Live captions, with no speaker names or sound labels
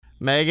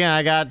Megan,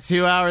 I got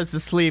 2 hours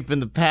of sleep in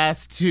the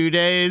past 2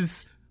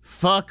 days.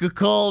 Fuck a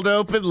cold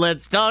open.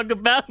 Let's talk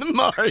about the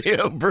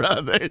Mario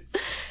Brothers.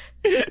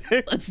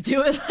 Let's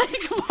do it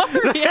like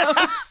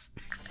Mario's.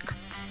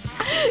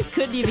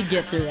 Couldn't even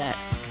get through that.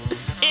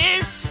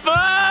 It's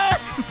fun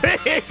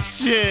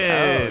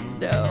fiction.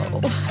 Oh,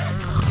 no.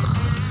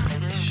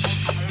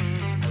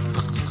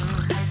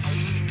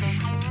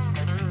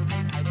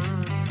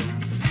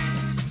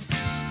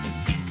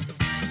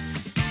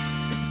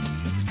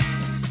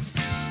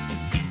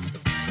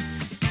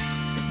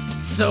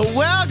 So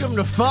welcome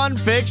to Fun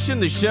Fiction,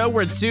 the show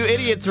where two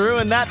idiots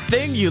ruin that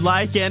thing you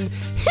like, and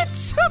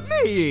it's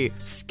me,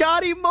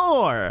 Scotty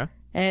Moore.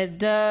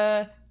 And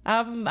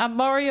I'm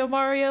Mario,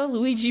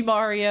 Luigi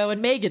Mario,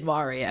 and Megan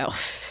Mario.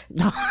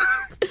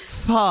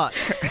 Fuck.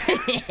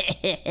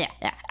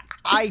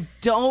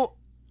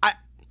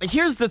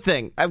 Here's the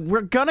thing.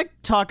 We're gonna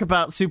talk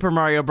about Super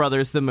Mario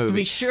Brothers, the movie.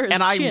 We sure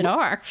as shit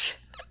are.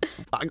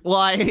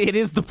 It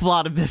is the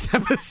plot of this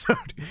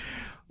episode.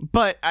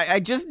 But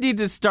I just need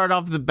to start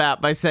off the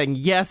bat by saying,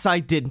 yes, I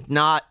did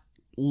not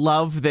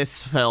love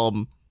this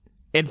film.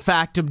 In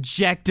fact,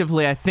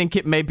 objectively, I think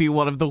it may be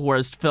one of the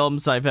worst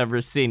films I've ever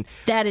seen.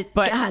 God,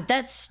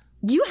 that's...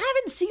 You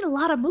haven't seen a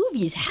lot of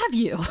movies, have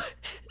you?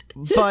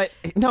 But,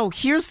 no,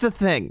 here's the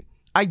thing.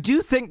 I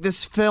do think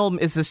this film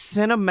is a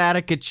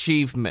cinematic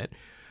achievement.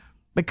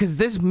 Because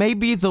this may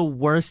be the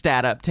worst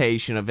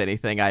adaptation of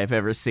anything I have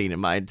ever seen in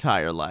my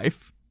entire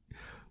life.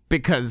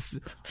 Because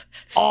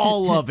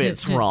all of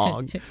it's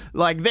wrong.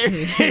 Like, there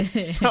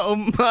is so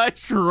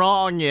much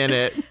wrong in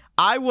it.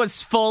 I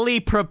was fully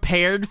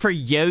prepared for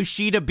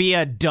Yoshi to be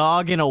a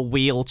dog in a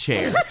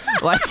wheelchair.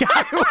 Like,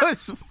 I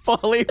was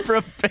fully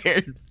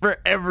prepared for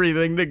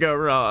everything to go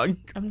wrong.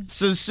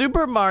 So,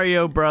 Super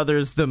Mario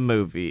Brothers, the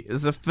movie,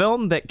 is a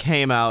film that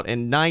came out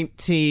in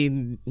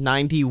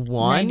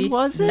 1991,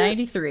 was it?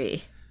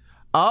 93.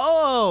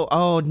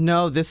 Oh,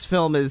 no, this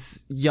film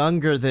is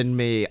younger than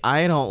me.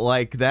 I don't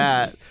like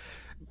that.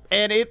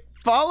 And it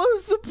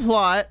follows the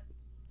plot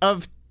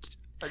of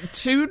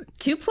two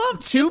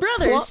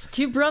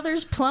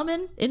brothers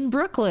plumbing in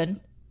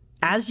Brooklyn,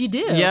 as you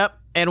do. Yep,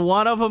 and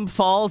one of them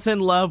falls in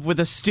love with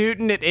a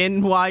student at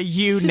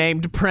NYU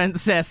named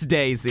Princess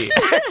Daisy.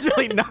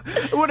 Actually, no,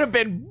 it would have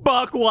been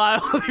buck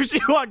wild if she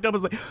walked up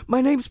and was like,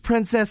 "My name's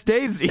Princess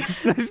Daisy.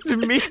 It's nice to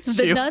meet you."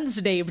 The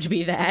nuns named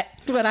me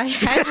that when I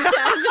hatched out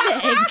of an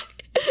egg.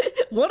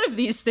 One of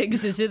these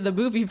things is in the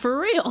movie for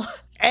real.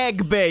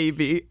 Egg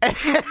baby.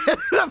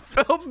 The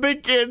film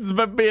begins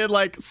by being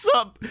like,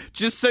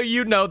 just so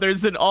you know,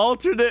 there's an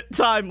alternate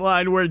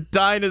timeline where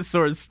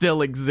dinosaurs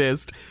still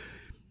exist.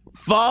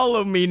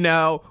 Follow me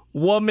now.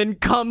 Woman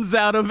comes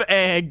out of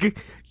egg,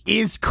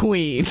 is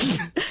queen.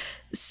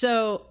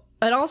 So,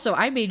 and also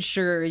I made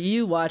sure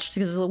you watched,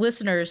 because the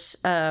listeners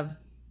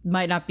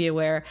might not be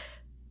aware.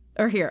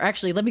 Or here,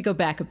 actually, let me go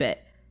back a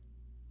bit.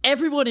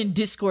 Everyone in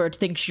Discord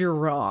thinks you're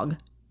wrong.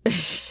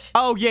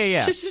 Oh,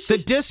 yeah.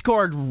 The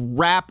Discord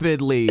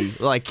rapidly,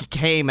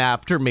 came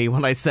after me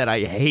when I said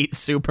I hate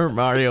Super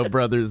Mario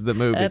Brothers, the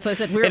movie. That's why I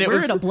said we're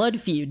in a blood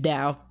feud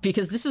now,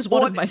 because this is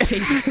one of my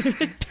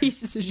favorite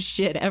pieces of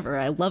shit ever.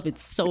 I love it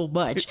so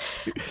much.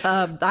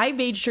 I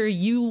made sure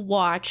you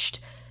watched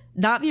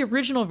not the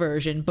original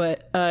version,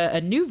 but a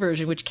new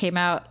version, which came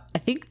out, I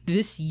think,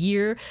 this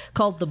year,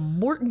 called the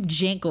Morton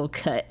Jankel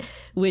Cut,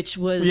 which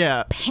was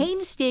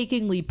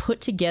painstakingly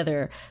put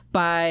together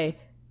by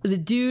the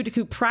dude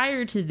who,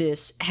 prior to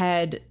this,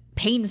 had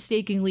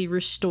painstakingly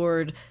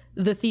restored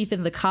The Thief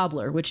and the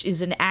Cobbler, which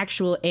is an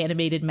actual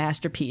animated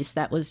masterpiece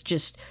that was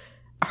just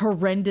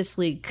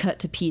horrendously cut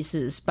to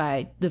pieces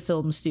by the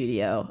film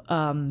studio.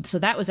 So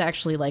that was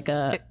actually like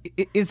a...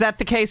 Is that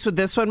the case with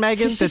this one,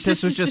 Megan? That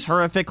this was just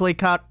horrifically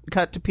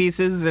cut to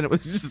pieces and it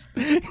was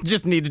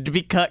just needed to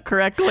be cut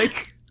correctly?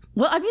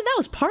 Well, I mean, that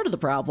was part of the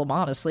problem,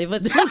 honestly,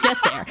 but we'll get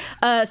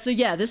there. So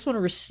yeah, this one,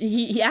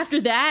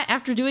 after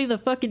doing the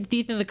fucking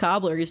Thief and the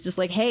Cobbler, he's just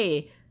like,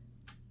 hey,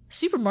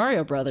 Super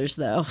Mario Brothers,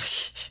 though.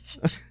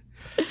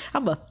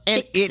 I'm gonna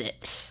fix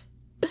it.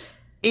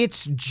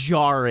 It's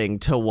jarring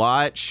to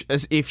watch,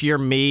 as if you're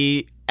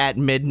me at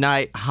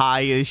midnight,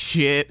 high as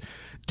shit,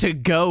 to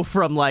go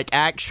from,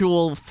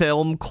 actual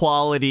film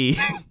quality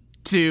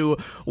to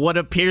what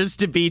appears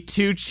to be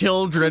two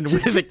children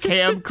with a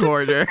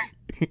camcorder.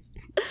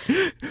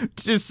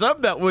 To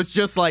some that was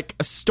just a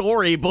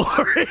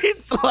storyboard.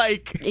 It's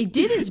he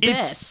did his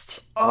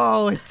best.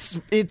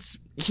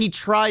 He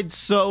tried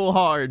so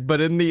hard,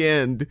 but in the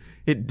end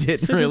it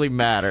didn't really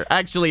matter.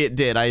 Actually, it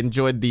did. I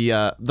enjoyed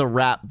the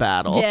rap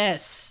battle.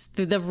 Yes,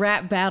 the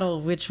rap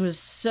battle, which was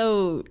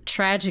so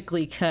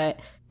tragically cut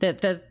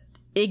that the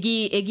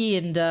Iggy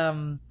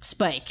and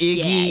Spike.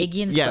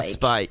 Iggy and Spike. Yes,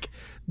 Spike.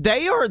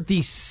 They are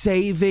the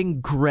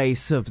saving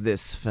grace of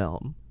this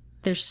film.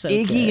 They're so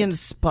Iggy good. and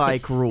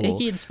Spike rule.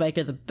 Iggy and Spike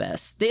are the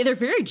best. They're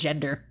very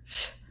gender.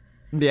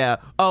 Yeah.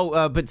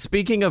 Oh, but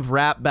speaking of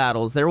rap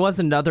battles, there was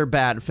another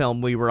bad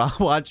film we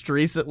watched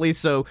recently.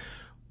 So,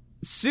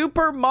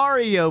 Super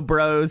Mario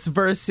Bros.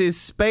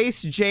 Versus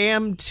Space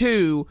Jam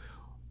 2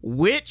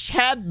 which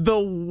had the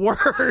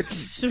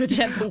worst,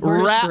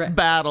 rap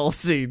battle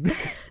scene?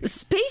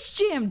 Space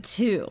Jam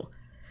 2.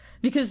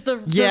 Because the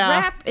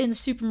rap in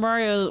Super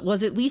Mario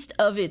was at least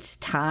of its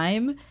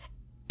time,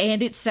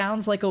 and it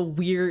sounds like a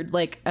weird,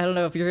 like, I don't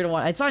know if you're going to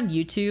want... It's on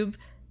YouTube.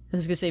 I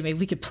was going to say, maybe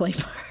we could play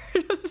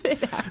part of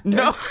it after.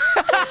 No.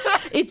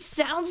 It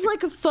sounds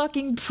like a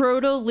fucking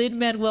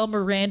proto-Lin-Manuel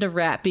Miranda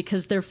rap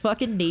because they're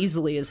fucking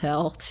nasally as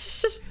hell.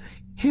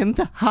 In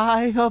the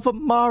high of a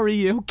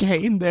Mario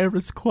game, there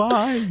is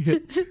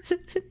quiet.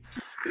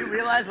 You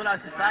realize what our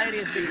society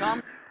has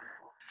become?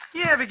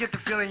 You ever get the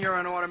feeling you're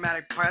on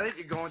automatic pilot?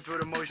 You're going through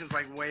the motions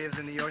like waves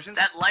in the ocean?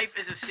 That life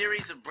is a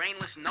series of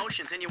brainless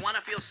notions, and you want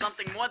to feel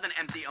something more than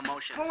empty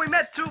emotions. Well, we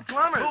met two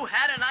plumbers. Who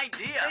had an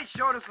idea. They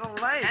showed us the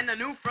light. And the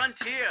new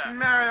frontier.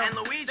 Mario and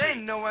Luigi. They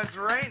know what's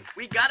right.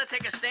 We gotta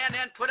take a stand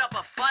and put up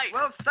a fight.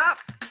 Well, stop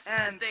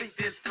and think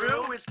this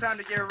through. It's time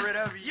to get rid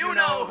of you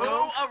know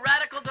who. A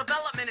radical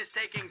development is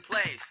taking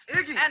place.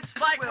 Iggy. And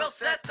Spike will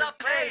set the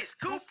pace.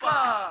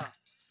 Koopa.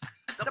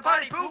 The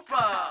party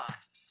pooper.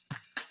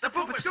 The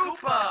Poopa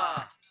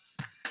Scooper.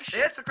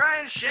 It's a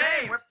crying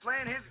shame. We're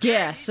playing his game.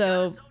 Yeah,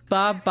 so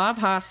Bob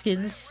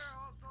Hoskins,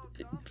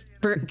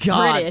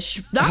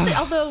 British.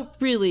 Although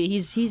really,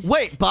 he's.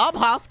 Wait, Bob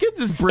Hoskins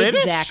is British?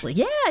 Exactly.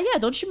 Yeah.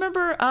 Don't you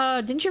remember?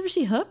 Didn't you ever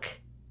see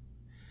Hook?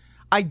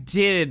 I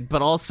did,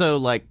 but also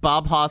like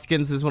Bob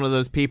Hoskins is one of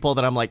those people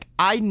that I'm like,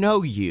 I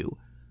know you,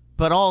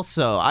 but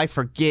also I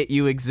forget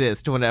you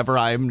exist whenever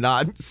I'm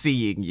not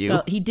seeing you.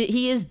 Well,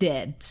 he is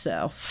dead.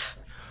 So.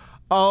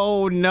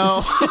 Oh no!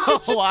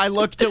 I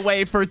looked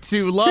away for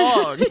too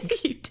long.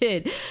 You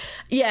did,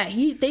 yeah.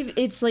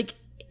 It's like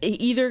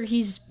either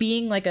he's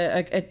being like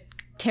a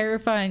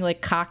terrifying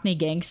like Cockney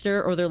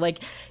gangster, or they're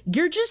like,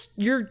 you're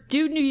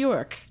do New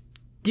York,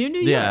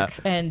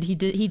 and he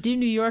do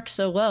New York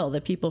so well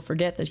that people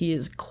forget that he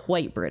is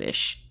quite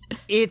British.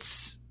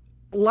 It's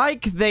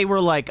like they were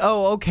like,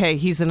 oh, okay,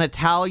 he's an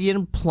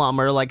Italian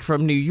plumber, like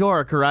from New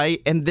York,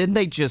 right? And then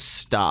they just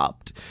stopped.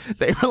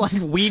 They were like,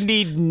 we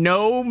need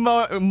no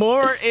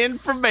more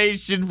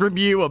information from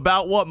you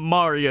about what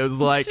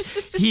Mario's like.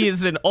 He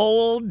is an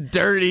old,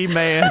 dirty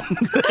man.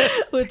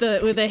 with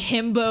a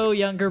himbo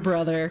younger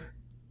brother.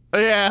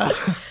 Yeah.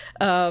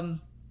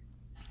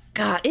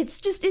 God,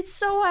 it's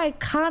so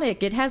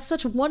iconic. It has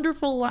such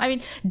wonderful... I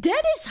mean,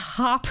 Dennis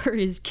Hopper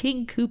is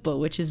King Koopa,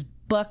 which is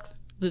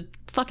the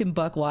fucking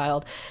Buck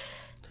Wild.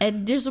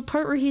 And there's a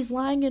part where he's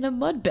lying in a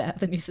mud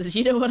bath and he says,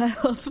 you know what I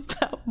love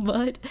about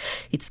mud?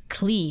 It's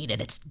clean and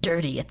it's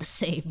dirty at the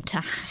same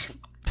time.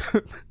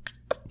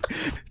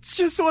 It's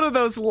just one of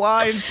those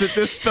lines that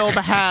this film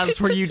has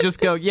where you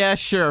just go, yeah,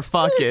 sure,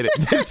 fuck it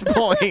at this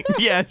point.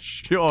 Yeah,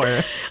 sure.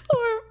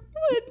 Or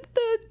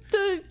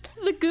the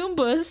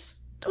Goombas,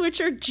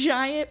 which are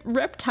giant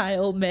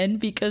reptile men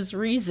because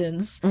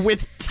reasons.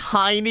 With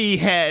tiny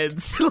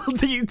heads.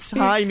 The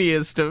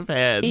tiniest of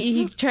heads.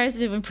 He tries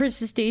to, when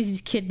Princess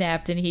Daisy's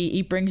kidnapped and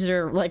he brings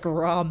her like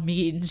raw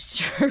meat, and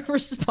her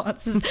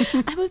response is,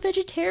 I'm a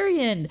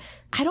vegetarian.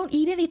 I don't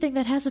eat anything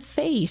that has a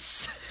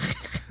face.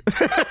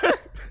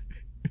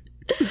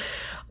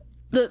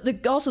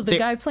 The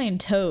guy playing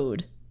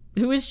Toad,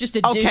 who is just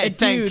a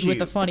dude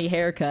with a funny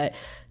haircut.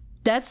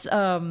 That's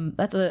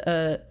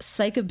a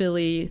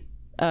psychobilly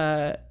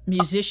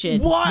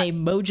musician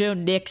named Mojo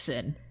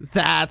Nixon.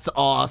 That's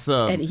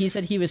awesome. And he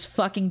said he was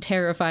fucking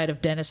terrified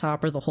of Dennis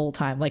Hopper the whole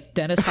time, like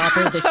Dennis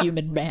Hopper the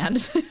human man.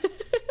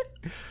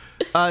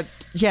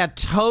 Yeah,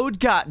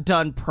 Toad got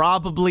done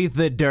probably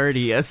the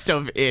dirtiest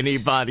of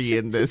anybody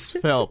in this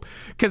film,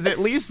 because at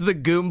least the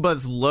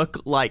Goombas look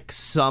like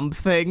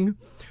something.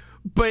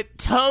 But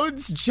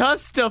Toad's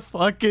just a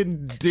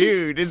fucking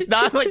dude. It's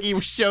not like he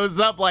shows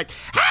up like,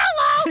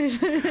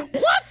 hello,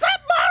 what's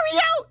up,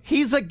 Mario?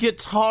 He's a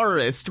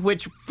guitarist,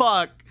 which,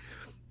 fuck,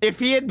 if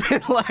he had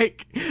been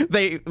like,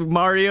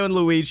 Mario and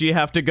Luigi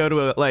have to go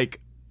to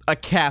a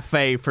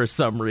cafe for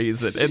some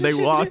reason, and they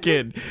walk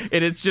in,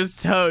 and it's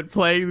just Toad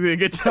playing the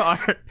guitar.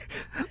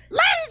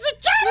 Ladies and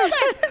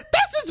gentlemen,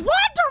 this is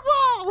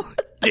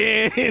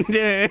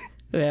Wonderwall!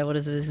 Yeah, what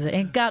is this?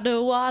 Ain't got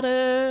no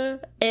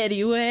water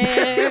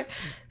anywhere.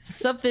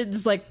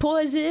 Something's like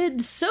poison,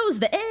 so's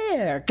the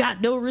air.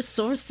 Got no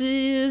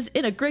resources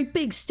in a great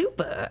big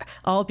stupor.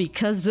 All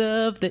because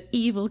of the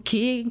evil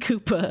King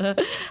Koopa.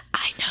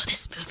 I know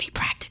this movie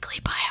practically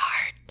by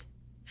heart.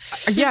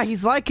 Yeah,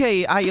 he's like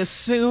I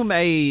assume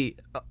like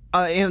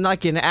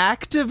an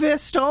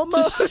activist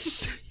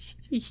almost.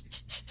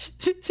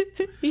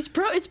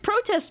 It's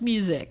protest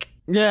music.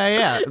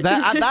 Yeah.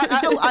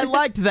 I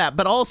liked that,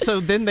 but also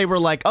then they were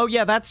like, "Oh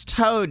yeah, that's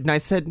Toad," and I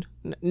said,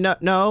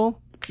 "No,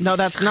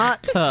 that's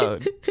not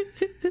Toad.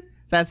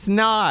 That's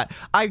not."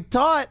 I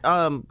thought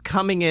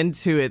coming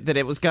into it that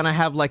it was gonna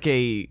have like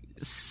the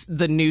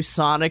new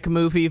Sonic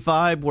movie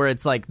vibe, where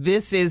it's like,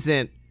 this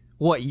isn't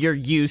what you're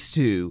used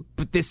to,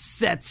 but this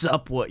sets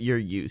up what you're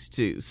used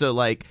to. So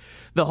like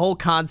the whole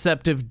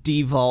concept of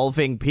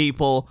devolving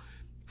people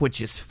which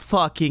is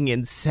fucking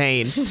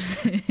insane.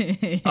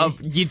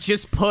 You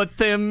just put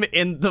them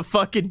in the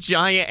fucking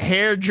giant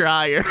hair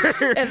dryer.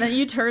 And then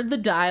you turn the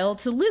dial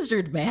to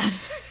Lizard Man.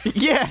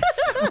 Yes.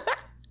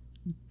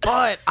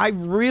 But I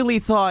really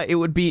thought it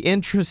would be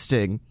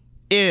interesting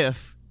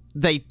if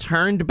they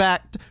turned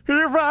back,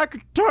 if I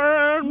could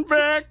turn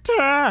back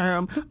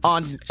time,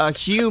 on a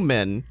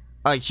human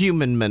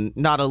man,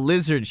 not a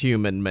lizard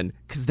human man,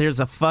 because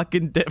there's a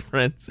fucking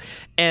difference.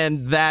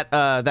 And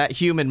that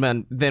human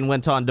man then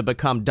went on to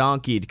become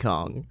Donkey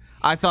Kong.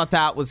 I thought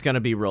that was going to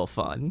be real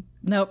fun.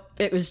 Nope,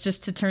 it was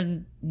just to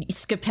turn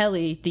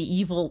Scapelli, the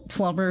evil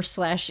plumber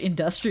 /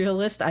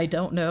 industrialist, I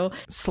don't know.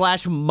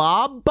 /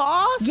 mob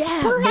boss,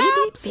 Yeah,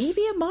 perhaps?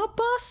 maybe a mob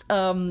boss.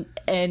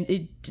 And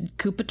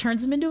Koopa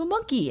turns him into a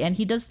monkey, and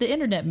he does the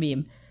internet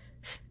meme.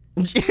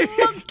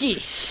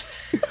 Monkey!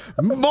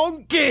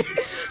 Monkey!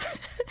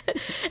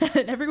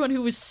 And everyone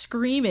who was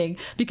screaming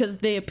because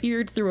they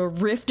appeared through a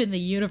rift in the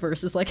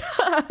universe is like,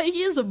 ha,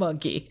 he is a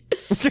monkey.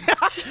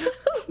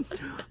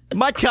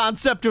 My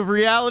concept of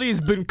reality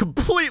has been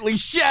completely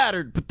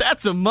shattered, but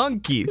that's a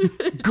monkey.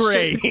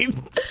 Great.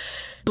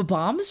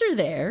 Bombs are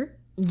there.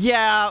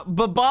 Yeah,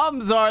 but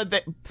bombs are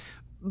there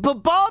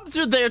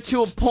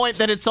to a point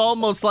that it's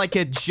almost like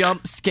a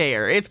jump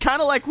scare. It's kind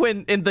of like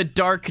when in The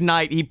Dark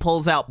Knight he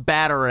pulls out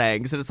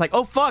batarangs and it's like,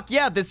 oh fuck,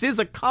 yeah, this is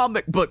a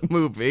comic book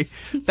movie.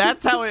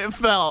 That's how it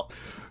felt.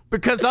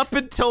 Because up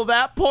until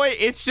that point,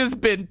 it's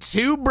just been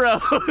two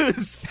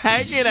bros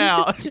hanging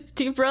out.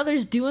 Two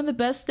brothers doing the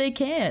best they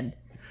can.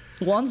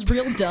 One's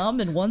real dumb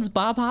and one's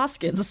Bob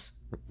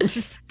Hoskins.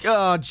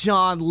 Oh,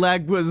 John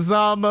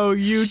Leguizamo,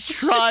 you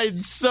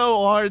tried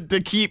so hard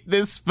to keep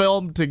this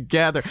film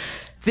together.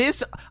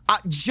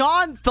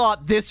 John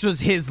thought this was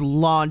his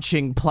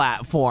launching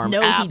platform.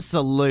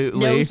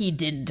 Absolutely. No, he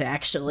didn't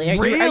actually.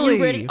 Are you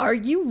ready? Are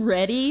you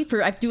ready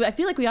for? I feel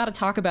like we ought to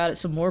talk about it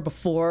some more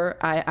before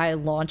I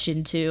launch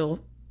into.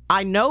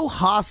 I know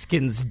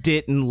Hoskins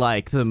didn't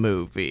like the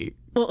movie.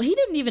 Well, he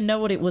didn't even know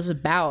what it was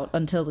about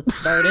until it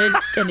started,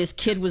 and his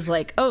kid was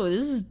like, "Oh,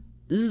 this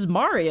is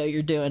Mario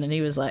you're doing," and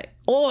he was like,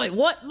 "Oi,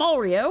 what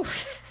Mario?"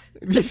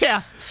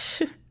 Yeah.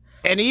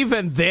 And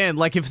even then,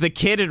 like, if the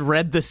kid had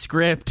read the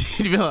script,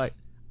 he'd be like,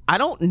 I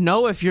don't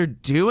know if you're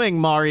doing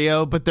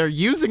Mario, but they're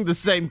using the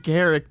same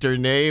character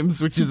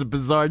names, which is a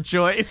bizarre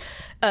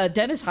choice.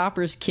 Dennis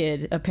Hopper's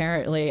kid,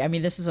 apparently, I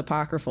mean, this is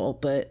apocryphal,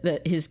 but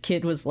that his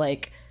kid was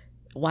like,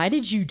 why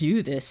did you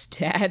do this,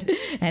 Dad?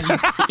 And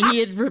he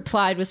had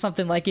replied with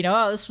something like,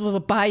 oh, this is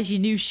what buys you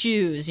new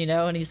shoes,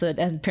 and he said,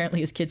 and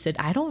apparently his kid said,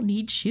 I don't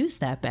need shoes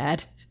that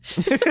bad.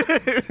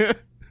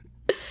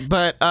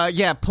 But,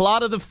 yeah,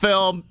 plot of the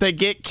film, they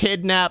get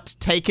kidnapped,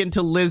 taken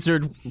to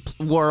Lizard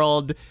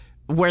World,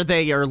 where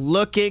they are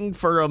looking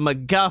for a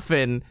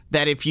MacGuffin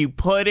that if you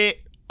put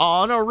it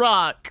on a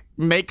rock,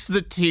 makes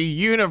the two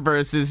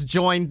universes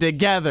join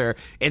together.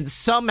 And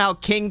somehow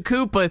King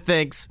Koopa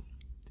thinks,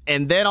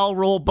 and then I'll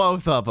roll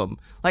both of them.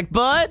 Like,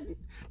 bud,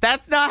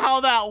 that's not how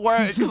that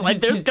works.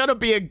 Like, there's gonna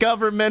be a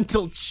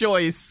governmental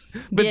choice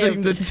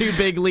between the two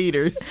big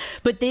leaders.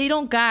 But they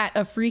don't got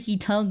a freaky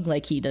tongue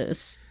like he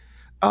does.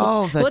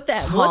 Oh, what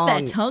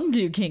that tongue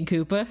do, King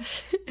Koopa?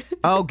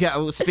 Oh,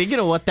 God. Speaking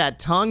of what that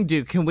tongue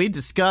do, can we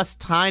discuss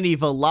tiny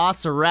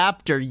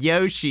Velociraptor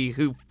Yoshi,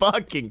 who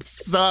fucking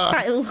sucks?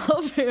 I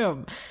love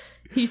him.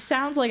 He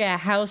sounds like a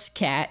house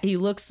cat. He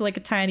looks like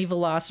a tiny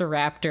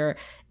Velociraptor,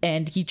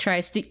 and he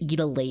tries to eat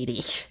a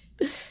lady.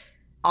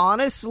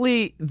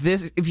 Honestly,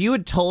 if you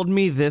had told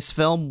me this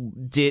film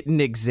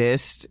didn't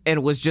exist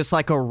and was just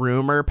like a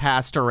rumor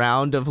passed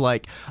around of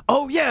like,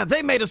 oh yeah,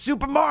 they made a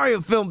Super Mario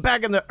film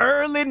back in the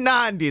early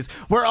 90s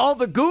where all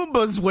the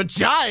Goombas were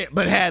giant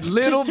but had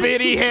little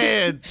bitty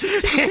heads.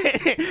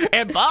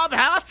 And Bob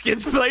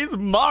Hoskins plays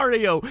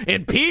Mario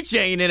and Peach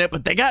ain't in it,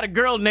 but they got a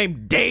girl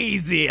named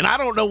Daisy and I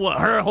don't know what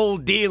her whole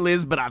deal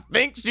is, but I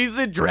think she's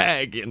a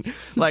dragon.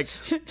 Like,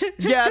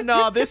 yeah,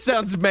 no, this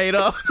sounds made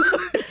up.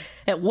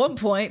 At one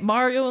point,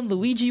 Mario and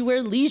Luigi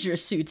wear leisure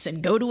suits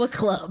and go to a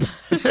club.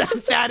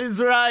 That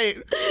is right.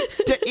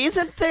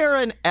 Isn't there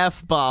an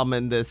F-bomb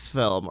in this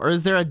film? Or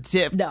is there a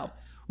diff? No.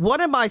 What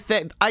am I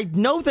I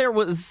know there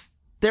was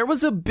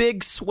a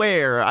big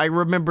swear I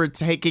remember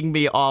taking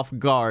me off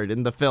guard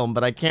in the film,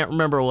 but I can't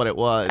remember what it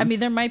was. I mean,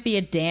 there might be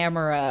a dam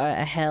or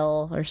a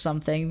hell or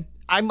something.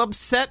 I'm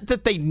upset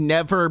that they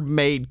never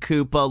made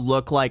Koopa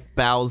look like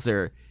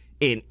Bowser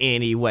in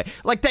any way.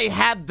 Like, they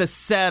had the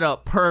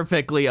setup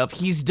perfectly of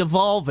he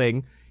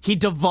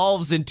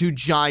devolves into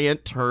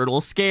giant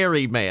turtle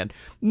scary man.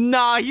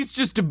 Nah, he's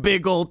just a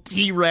big old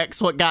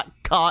T-Rex what got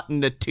caught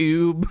in a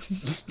tube.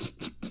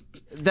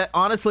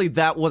 Honestly,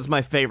 that was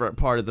my favorite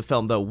part of the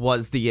film, though,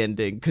 was the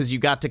ending, because you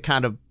got to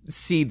kind of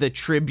see the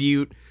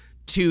tribute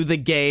to the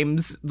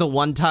games. The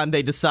one time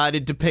they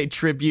decided to pay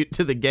tribute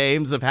to the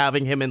games of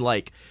having him in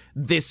like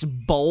this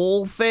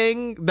bowl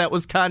thing that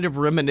was kind of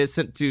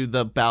reminiscent to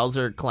the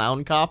Bowser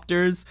clown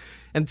copters.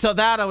 And so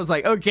that I was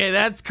like, okay,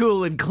 that's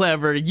cool and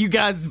clever. You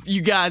guys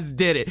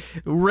did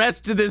it.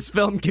 Rest of this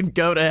film can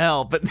go to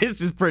hell, but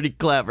this is pretty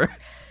clever.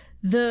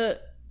 The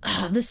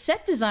The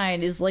set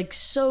design is like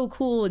so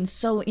cool and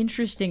so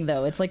interesting,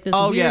 though. It's like this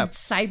weird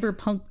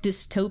cyberpunk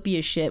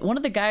dystopia shit. One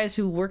of the guys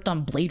who worked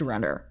on Blade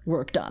Runner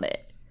worked on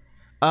it.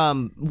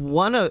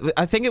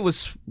 I think it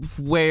was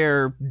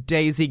where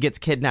Daisy gets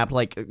kidnapped.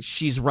 Like,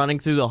 she's running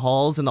through the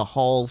halls, and the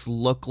halls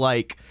look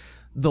like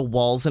the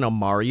walls in a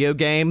Mario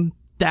game.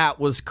 That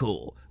was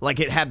cool. Like,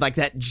 it had like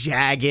that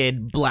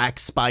jagged black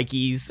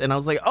spikies, and I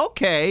was like,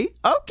 okay,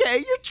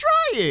 you're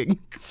trying.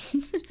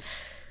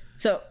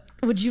 So,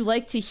 would you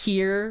like to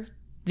hear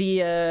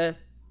the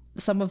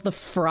some of the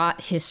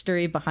fraught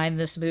history behind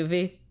this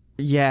movie?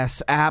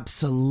 Yes,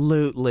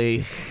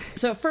 absolutely.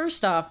 So,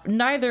 first off,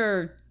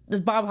 neither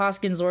Bob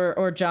Hoskins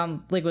or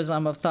John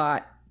Leguizamo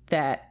thought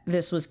that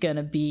this was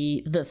gonna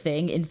be the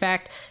thing. In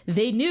fact,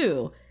 they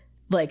knew,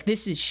 like,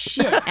 this is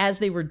shit as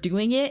they were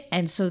doing it,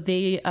 and so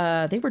they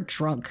were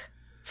drunk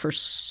for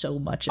so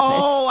much of it.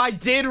 Oh, I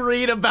did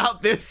read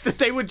about this, that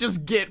they would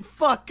just get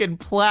fucking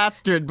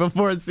plastered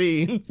before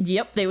scenes.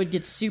 Yep, they would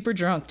get super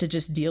drunk to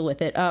just deal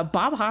with it.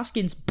 Bob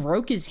Hoskins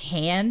broke his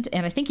hand,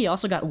 and I think he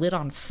also got lit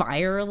on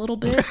fire a little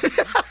bit.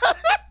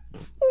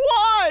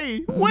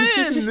 Why?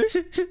 When?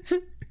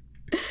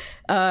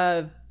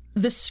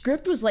 The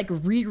script was like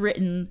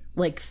rewritten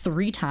like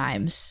 3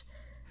 times.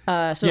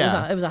 So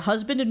it was a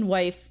husband and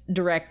wife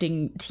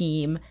directing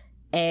team,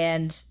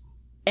 and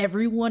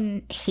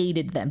everyone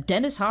hated them.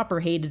 Dennis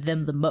Hopper hated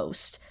them the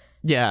most.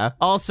 Yeah.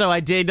 Also, I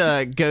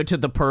did go to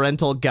the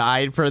parental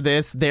guide for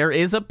this. There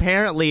is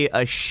apparently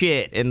a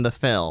shit in the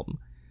film.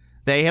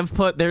 They have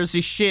put, there's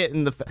a shit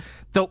in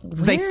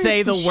they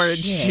say the word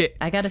shit.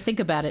 I gotta think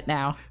about it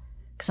now,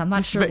 because I'm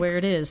not sure where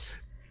it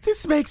is.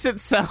 This makes it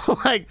sound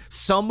like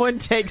someone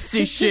takes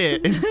a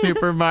shit in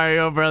Super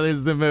Mario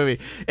Brothers the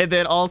movie. And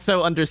then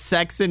also under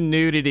sex and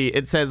nudity,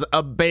 it says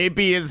a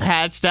baby is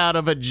hatched out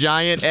of a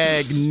giant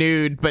egg,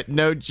 nude, but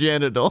no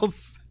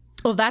genitals.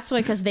 Well, that's why,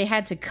 because they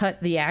had to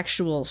cut the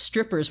actual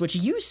strippers, which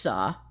you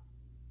saw.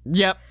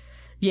 Yep.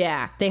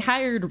 Yeah, they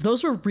hired,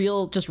 those were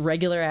real, just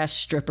regular ass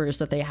strippers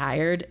that they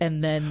hired,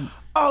 and then...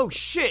 Oh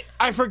shit,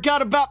 I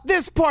forgot about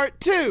this part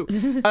too!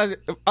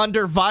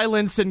 Under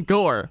violence and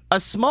gore,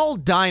 a small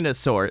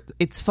dinosaur,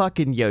 it's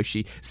fucking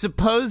Yoshi,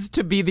 supposed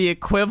to be the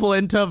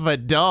equivalent of a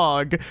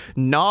dog,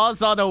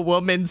 gnaws on a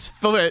woman's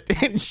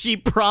foot and she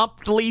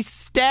promptly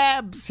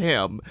stabs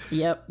him.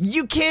 Yep.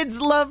 You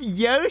kids love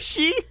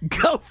Yoshi?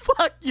 Go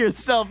fuck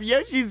yourself,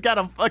 Yoshi's got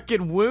a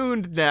fucking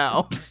wound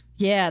now.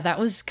 Yeah, that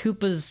was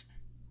Koopa's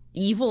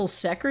evil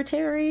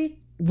secretary?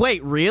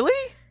 Wait,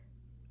 really?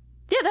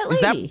 Yeah,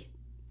 that lady.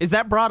 Is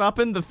that brought up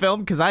in the film?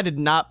 Because I did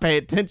not pay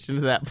attention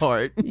to that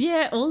part.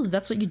 Yeah, well,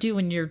 that's what you do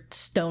when you're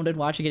stoned and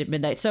watching it at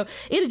midnight. So,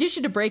 in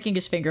addition to breaking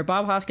his finger,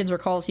 Bob Hoskins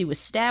recalls he was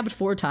stabbed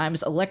 4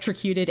 times,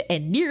 electrocuted,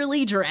 and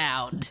nearly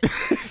drowned.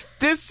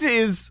 This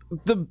is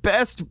the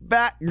best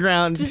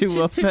background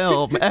to a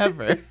film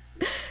ever.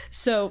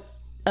 So,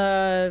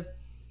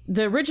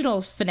 the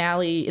original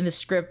finale in the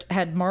script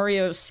had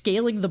Mario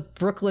scaling the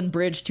Brooklyn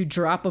Bridge to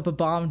drop up a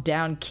bomb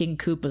down King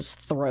Koopa's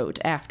throat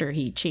after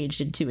he changed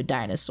into a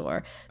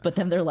dinosaur. But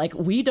then they're like,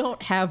 we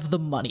don't have the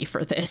money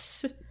for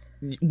this.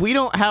 We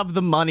don't have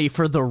the money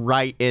for the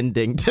right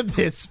ending to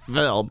this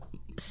film.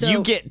 So,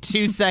 you get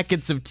 2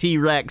 seconds of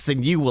T-Rex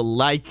and you will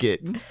like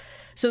it.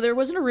 So there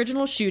was an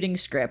original shooting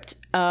script,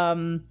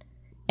 and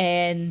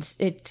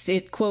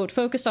it quote,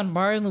 focused on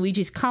Mario and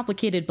Luigi's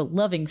complicated but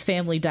loving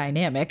family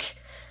dynamic.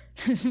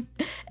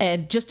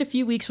 And just a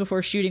few weeks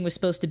before shooting was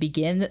supposed to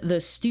begin,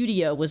 the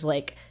studio was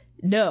like,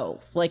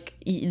 no, like,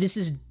 this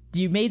is,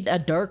 you made a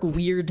dark,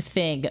 weird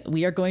thing.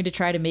 We are going to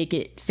try to make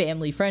it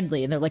family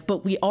friendly. And they're like,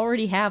 but we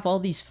already have all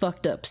these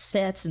fucked up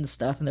sets and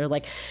stuff. And they're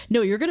like,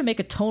 no, you're going to make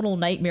a tonal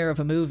nightmare of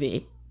a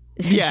movie.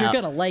 Yeah. You're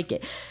going to like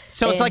it.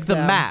 So it's like The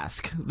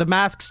Mask. The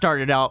Mask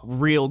started out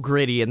real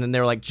gritty, and then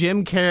they're like,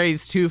 Jim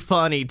Carrey's too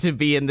funny to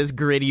be in this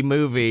gritty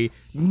movie.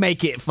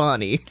 Make it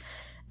funny.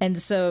 And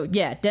so,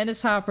 yeah,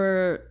 Dennis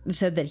Hopper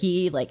said that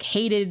he, like,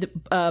 hated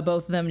both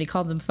of them, and he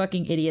called them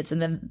fucking idiots.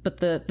 And then, but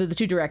the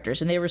 2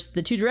 directors, and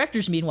the 2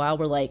 directors, meanwhile,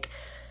 were like,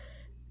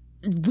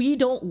 we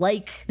don't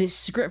like this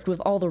script with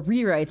all the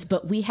rewrites,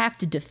 but we have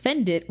to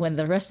defend it when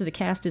the rest of the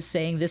cast is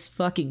saying this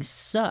fucking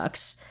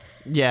sucks.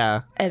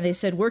 Yeah. And they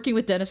said working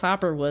with Dennis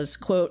Hopper was,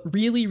 quote,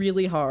 really,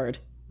 really hard.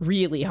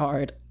 Really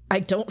hard. I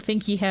don't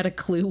think he had a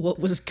clue what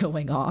was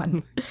going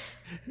on.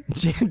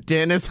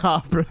 Dennis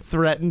Hopper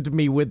threatened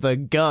me with a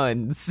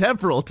gun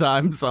several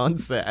times on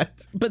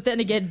set. But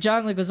then again,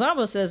 John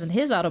Leguizamo says in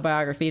his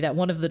autobiography that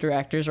one of the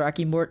directors,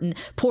 Rocky Morton,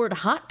 poured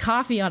hot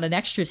coffee on an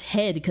extra's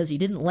head because he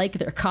didn't like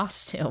their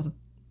costume.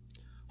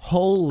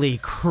 Holy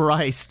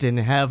Christ in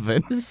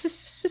heaven.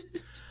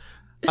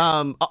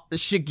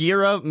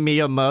 Shigeru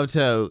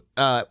Miyamoto,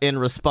 in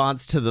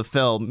response to the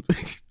film,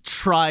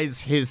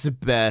 tries his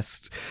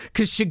best,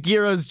 because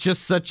Shigeru's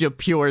just such a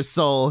pure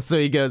soul, so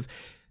he goes,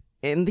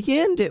 in the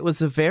end, it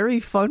was a very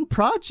fun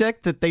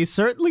project that they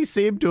certainly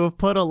seem to have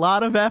put a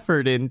lot of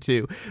effort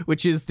into,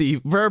 which is the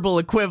verbal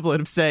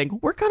equivalent of saying,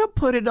 we're going to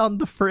put it on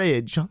the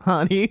fridge,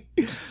 honey.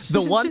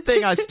 The one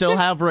thing I still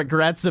have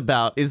regrets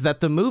about is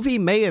that the movie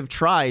may have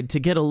tried to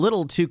get a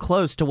little too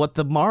close to what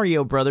the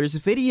Mario Brothers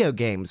video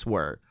games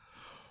were.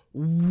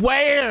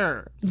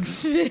 Where,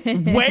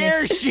 Shigeru?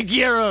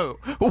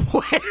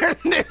 Where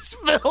in this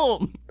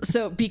film?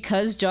 So,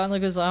 because John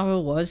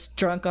Leguizamo was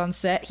drunk on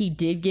set, he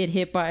did get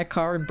hit by a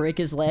car and break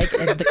his leg,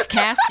 and the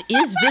cast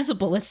is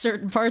visible at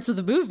certain parts of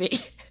the movie.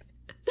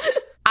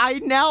 I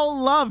now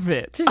love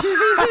it.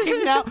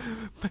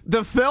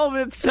 The film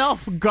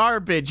itself,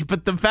 garbage,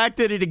 but the fact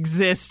that it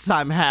exists,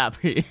 I'm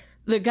happy.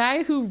 The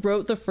guy who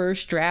wrote the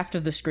first draft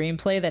of the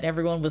screenplay that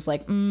everyone was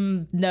like,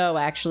 no,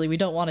 actually, we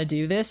don't want to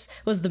do this,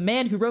 was the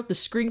man who wrote the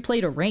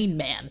screenplay to Rain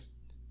Man.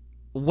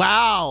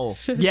 Wow.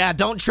 Yeah,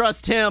 don't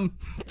trust him.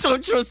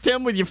 Don't trust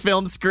him with your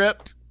film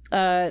script.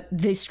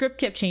 The script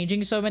kept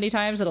changing so many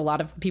times that a lot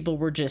of people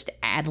were just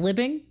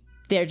ad-libbing.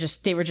 They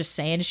were just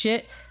saying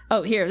shit.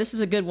 Oh, here, this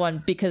is a good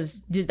one,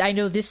 because I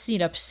know this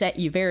scene upset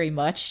you very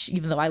much,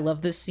 even though I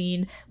love this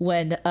scene,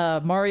 when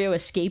Mario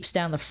escapes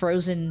down the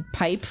frozen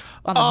pipe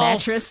on the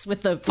mattress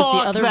with the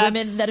other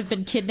women that have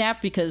been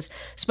kidnapped, because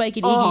Spike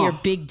and Iggy are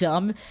big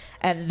dumb,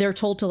 and they're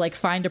told to, like,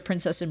 find a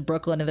princess in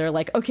Brooklyn, and they're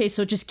like, okay,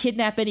 so just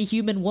kidnap any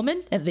human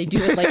woman? And they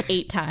do it, like,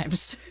 8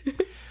 times.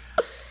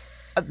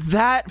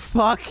 That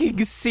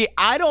fucking scene,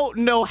 I don't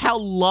know how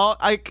long,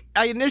 I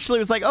initially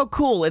was like, oh,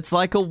 cool, it's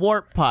like a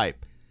warp pipe.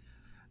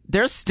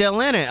 They're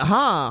still in it,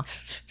 huh?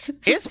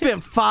 It's been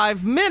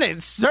 5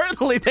 minutes.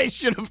 Certainly they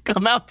should have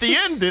come out the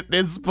end at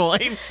this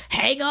point.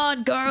 Hang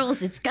on,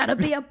 girls. It's gotta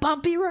be a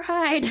bumpy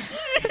ride.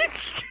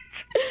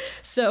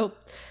 So,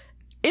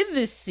 in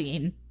this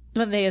scene,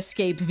 when they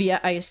escape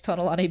via ice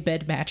tunnel on a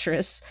bed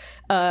mattress,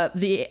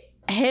 the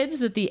heads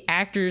that the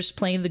actors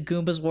playing the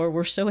Goombas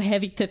were so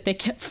heavy that they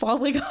kept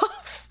falling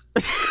off.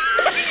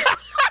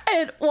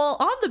 And while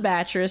on the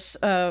mattress,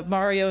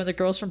 Mario and the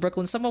girls from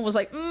Brooklyn, someone was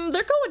like, they're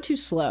going too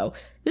slow.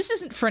 This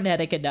isn't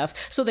frenetic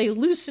enough. So they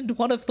loosened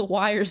one of the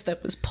wires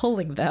that was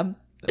pulling them.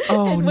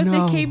 And when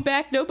they came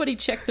back, nobody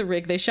checked the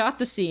rig. They shot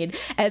the scene,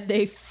 and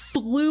they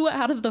flew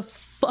out of the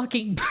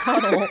fucking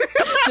tunnel.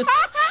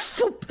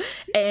 Just whoop.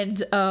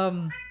 And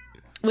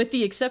with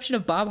the exception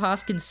of Bob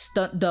Hoskins'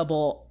 stunt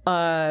double,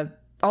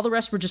 all the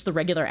rest were just the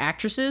regular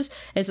actresses.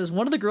 And it says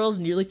one of the girls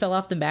nearly fell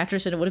off the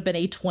mattress, and it would have been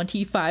a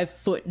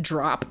 25-foot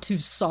drop to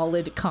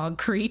solid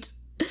concrete.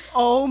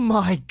 Oh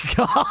my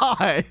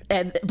god.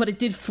 But it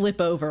did flip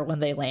over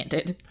when they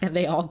landed, and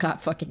they all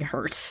got fucking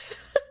hurt.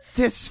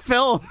 This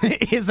film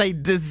is a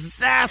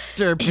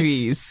disaster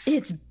piece.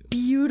 It's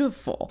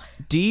beautiful.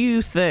 Do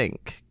you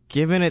think,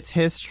 given its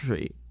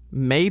history,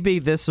 maybe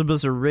this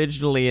was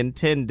originally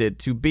intended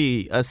to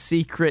be a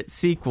secret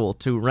sequel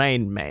to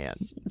Rain Man?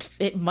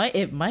 It might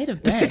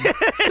have been.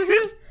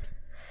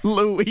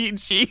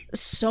 Luigi.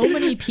 So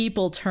many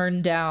people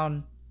turned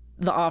down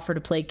the offer to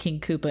play King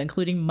Koopa,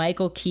 including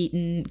Michael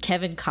Keaton,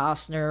 Kevin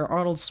Costner,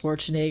 Arnold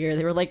Schwarzenegger.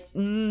 They were like,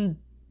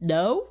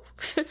 no?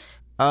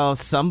 Oh,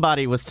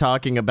 somebody was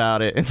talking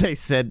about it, and they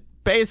said,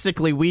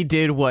 basically, we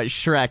did what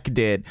Shrek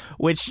did,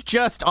 which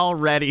just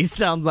already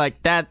sounds like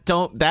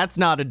that's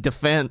not a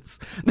defense.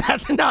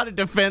 That's not a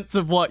defense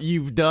of what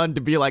you've done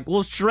to be like,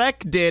 well,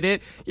 Shrek did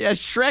it. Yeah,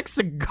 Shrek's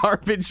a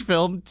garbage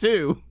film,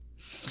 too.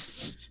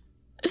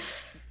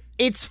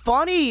 It's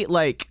funny,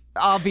 like,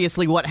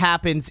 obviously what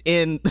happens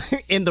in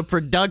the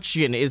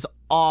production is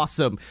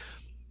awesome,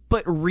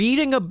 but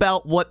reading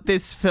about what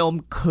this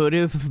film could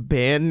have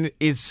been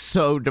is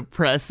so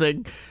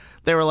depressing.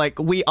 They were like,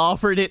 we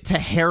offered it to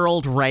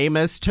Harold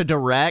Ramis to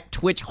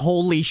direct, which,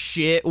 holy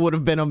shit, would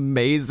have been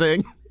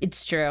amazing.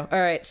 It's true. All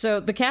right, so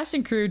the cast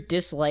and crew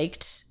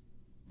disliked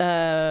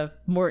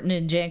Morton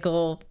and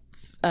Jankel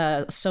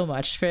so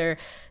much for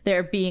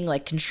their being,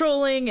 like,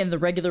 controlling and the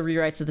regular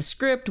rewrites of the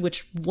script,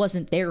 which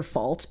wasn't their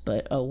fault,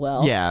 but oh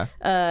well. Yeah.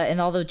 And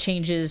all the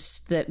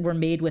changes that were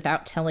made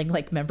without telling,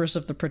 like, members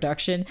of the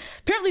production.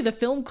 Apparently the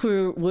film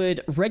crew would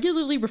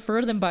regularly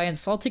refer to them by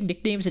insulting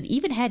nicknames and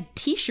even had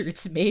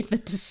t-shirts made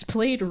that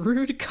displayed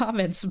rude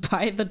comments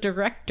by the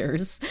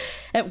directors.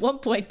 At one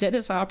point,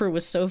 Dennis Hopper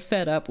was so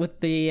fed up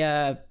with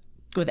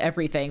with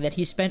everything that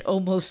he spent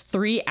almost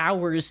 3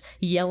 hours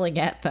yelling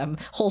at them,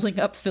 holding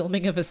up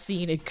filming of a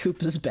scene in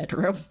Koopa's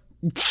bedroom.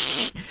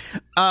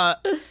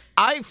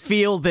 I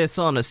feel this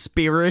on a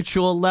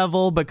spiritual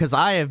level because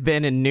I have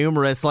been in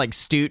numerous, like,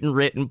 student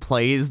written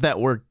plays that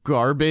were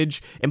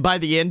garbage, and by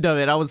the end of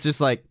it I was just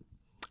like,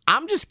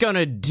 I'm just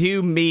gonna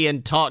do me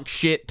and talk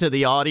shit to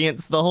the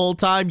audience the whole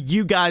time.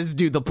 You guys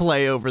do the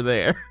play over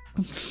there.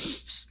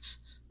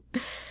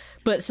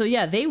 But so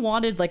yeah, they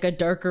wanted, like, a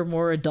darker,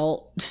 more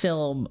adult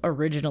film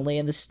originally,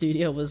 and the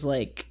studio was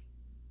like,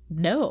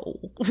 no.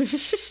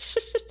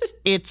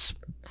 It's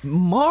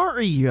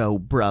Mario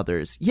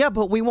Brothers. Yeah,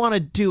 but we want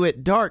to do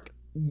it dark.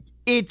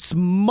 It's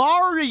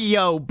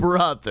Mario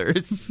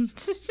Brothers.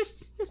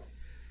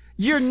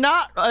 You're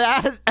not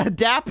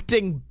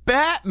adapting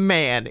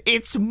Batman.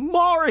 It's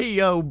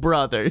Mario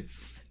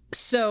Brothers.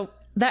 So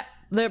that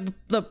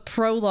the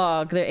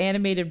prologue, the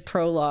animated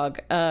prologue,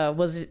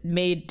 was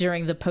made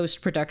during the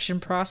post-production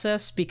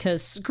process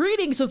because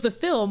screenings of the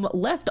film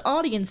left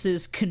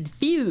audiences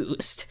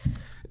confused.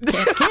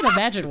 Can't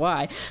imagine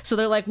why. So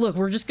they're like, look,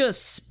 we're just gonna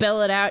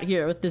spell it out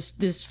here with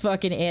this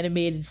fucking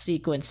animated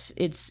sequence.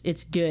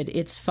 It's good.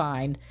 It's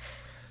fine.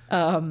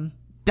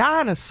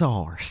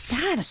 Dinosaurs.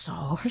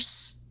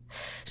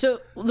 So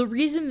the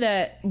reason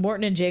that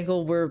Morton and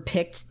Jangle were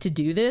picked to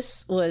do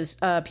this was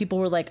people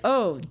were like,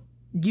 oh,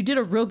 you did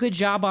a real good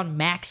job on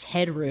Max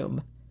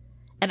Headroom.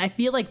 And I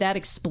feel like that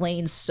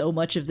explains so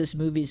much of this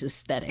movie's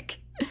aesthetic.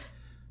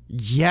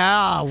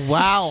 Yeah,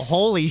 wow,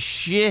 holy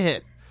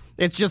shit.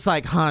 It's just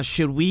like,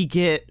 should we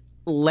get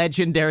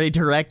legendary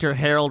director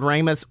Harold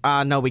Ramis?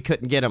 No, we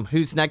couldn't get him.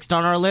 Who's next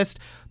on our list?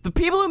 The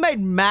people who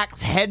made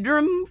Max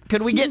Headroom?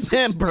 Could we get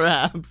them,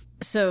 perhaps?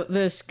 So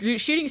the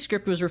shooting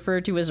script was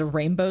referred to as a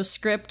rainbow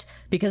script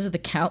because of the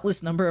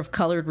countless number of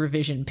colored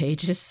revision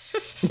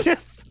pages.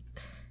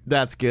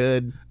 That's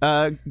good.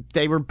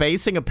 They were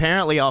basing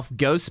apparently off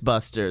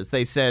Ghostbusters.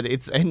 They said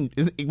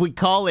we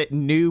call it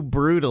new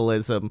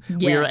brutalism.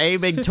 Yes. We were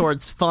aiming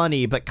towards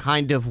funny, but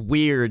kind of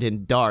weird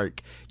and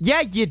dark.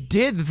 Yeah, you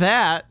did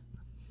that.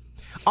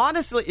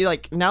 Honestly,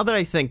 like, now that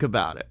I think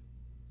about it,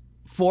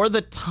 for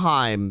the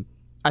time,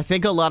 I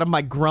think a lot of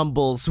my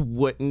grumbles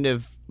wouldn't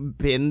have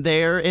been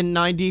there in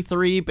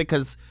 93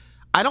 because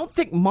I don't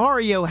think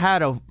Mario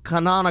had a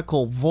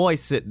canonical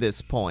voice at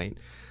this point.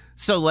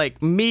 So,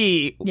 like,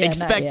 me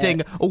expecting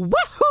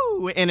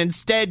woohoo and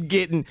instead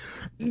getting,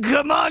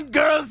 come on,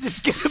 girls,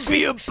 it's gonna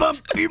be a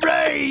bumpy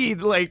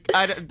ride. Like,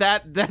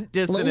 that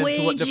dissonance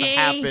Luigi. wouldn't have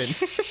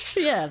happened.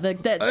 Yeah,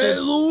 Hey,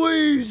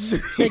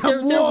 Louise, like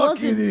I'm there walking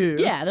wasn't. here.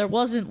 Yeah, there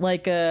wasn't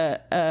like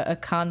a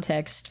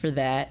context for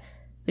that.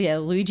 Yeah,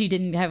 Luigi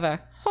didn't have a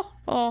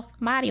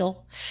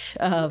Mario.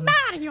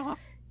 Mario.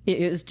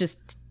 It was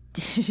just.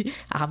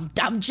 I'm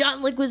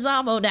John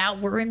Leguizamo now.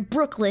 We're in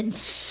Brooklyn.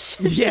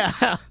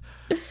 Yeah.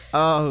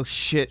 Oh,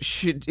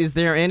 shit. Is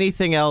there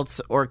anything else,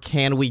 or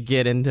can we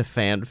get into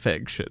fan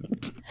fiction?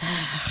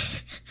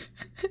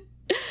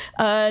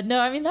 No,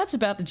 I mean, that's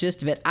about the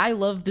gist of it. I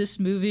love this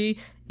movie.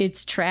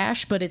 It's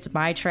trash, but it's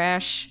my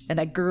trash, and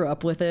I grew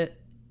up with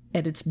it,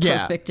 and it's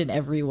perfect in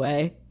every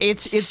way.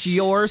 It's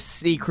your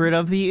Secret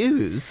of the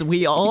Ooze.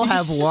 We all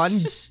have one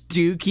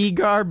dookie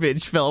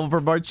garbage film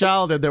from our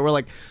childhood that we're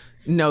like,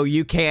 no,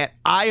 you can't.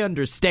 I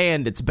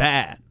understand it's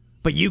bad,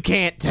 but you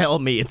can't tell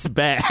me it's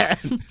bad.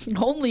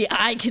 Only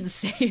I can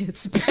say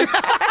it's bad.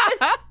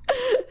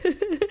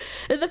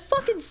 And the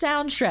fucking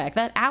soundtrack,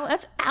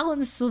 that's Alan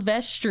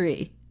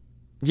Silvestri.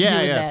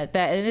 Yeah.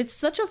 That, and it's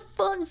such a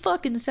fun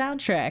fucking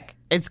soundtrack.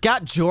 It's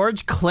got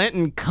George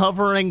Clinton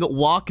covering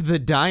Walk the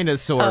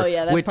Dinosaur. Oh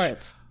yeah, that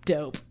part's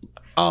dope.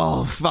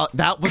 Oh, fuck.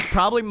 That was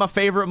probably my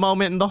favorite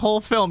moment in the whole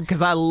film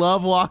because I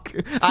love Walk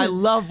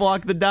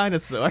the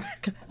Dinosaur.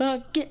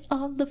 Get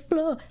on the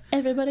floor,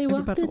 everybody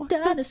walk the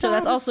dinosaur.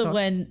 That's also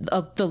when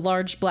the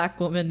large black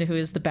woman who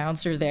is the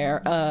bouncer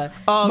there,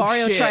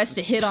 Mario tries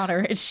to hit on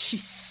her and she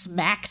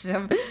smacks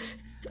him.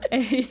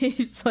 And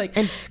he's like,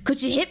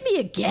 could you hit me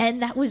again?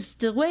 That was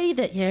the way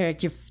that your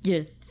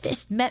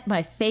fist met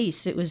my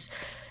face. It was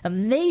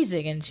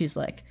amazing. And she's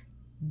like,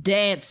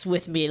 dance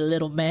with me,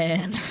 little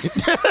man.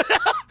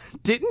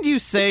 Didn't you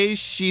say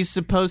she's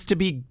supposed to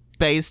be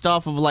based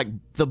off of, like,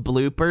 the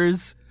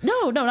bloopers?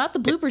 No, not the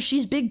bloopers.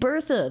 She's Big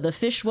Bertha, the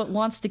fish what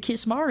wants to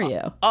kiss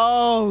Mario.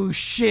 Oh,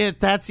 shit,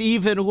 that's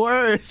even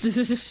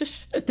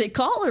worse. They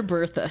call her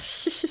Bertha.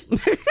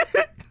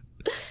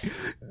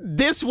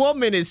 This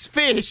woman is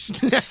fish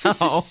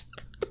now.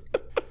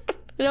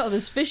 No,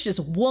 this fish is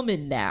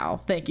woman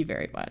now. Thank you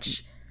very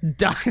much.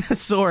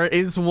 Dinosaur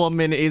is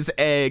woman is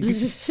egg.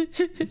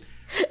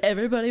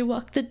 Everybody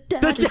walk the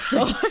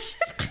dinosaur.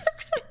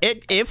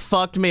 It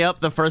fucked me up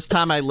the first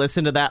time I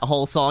listened to that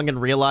whole song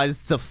and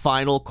realized the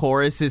final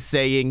chorus is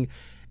saying,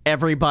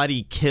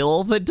 everybody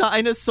kill the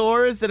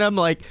dinosaurs. And I'm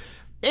like,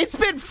 it's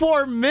been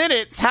 4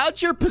 minutes.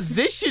 How'd your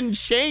position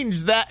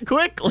change that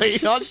quickly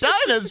on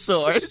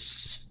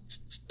dinosaurs?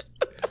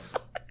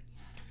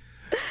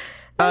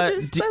 I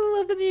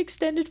love in the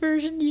extended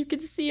version, you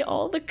can see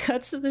all the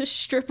cuts of the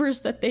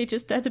strippers that they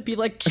just had to be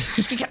like,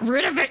 get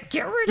rid of it.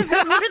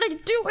 What are they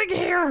doing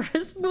here?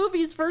 This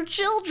movie's for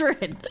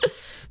children.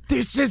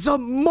 This is a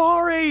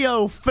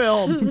Mario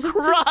film.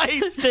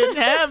 Christ in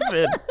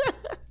heaven.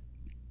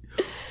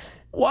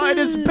 Why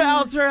does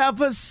Bowser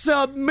have a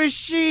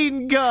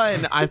submachine gun?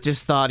 I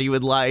just thought he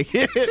would like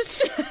it.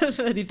 I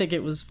didn't think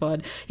it was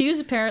fun. He was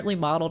apparently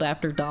modeled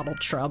after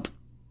Donald Trump.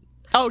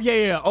 Oh,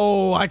 yeah.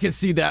 Oh, I can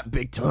see that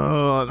big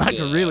time. I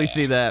can really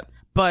see that.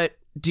 But,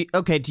 do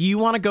you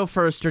want to go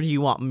first or do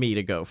you want me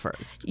to go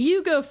first?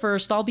 You go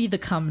first. I'll be the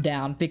come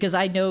down because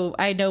I know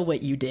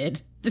what you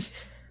did.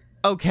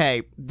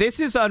 Okay, this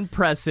is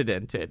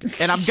unprecedented.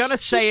 And I'm going to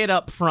say it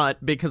up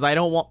front because I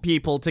don't want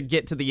people to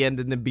get to the end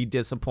and then be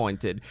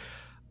disappointed.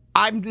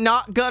 I'm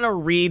not going to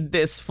read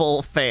this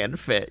full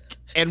fanfic.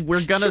 And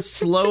we're going to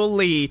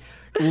slowly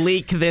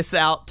leak this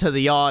out to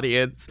the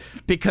audience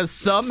because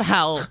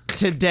somehow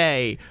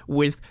today,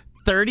 with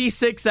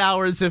 36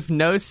 hours of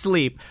no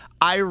sleep.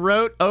 I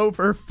wrote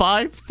over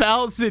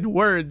 5,000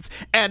 words,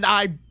 and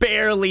I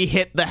barely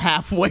hit the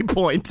halfway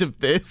point of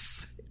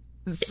this.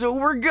 So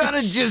we're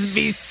gonna just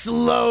be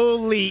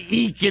slowly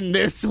eking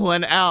this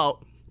one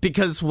out.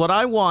 Because what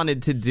I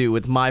wanted to do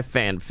with my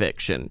fan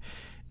fiction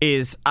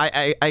is,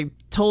 I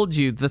told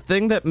you, the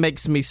thing that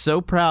makes me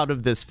so proud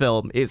of this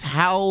film is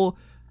how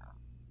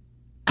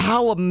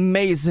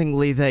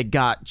amazingly they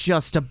got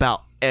just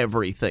about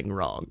everything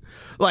wrong.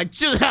 Like,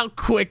 just how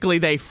quickly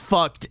they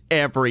fucked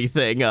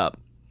everything up.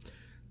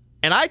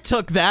 And I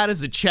took that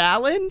as a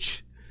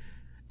challenge,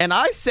 and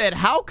I said,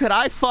 how could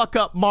I fuck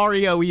up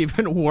Mario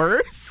even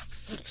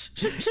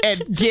worse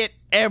and get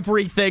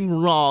everything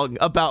wrong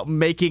about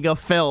making a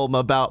film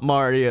about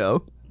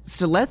Mario?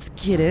 So let's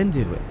get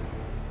into it.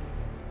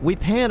 We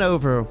pan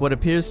over what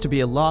appears to be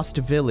a lost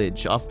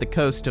village off the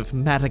coast of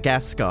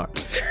Madagascar.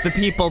 The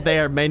people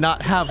there may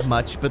not have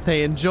much, but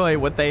they enjoy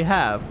what they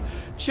have.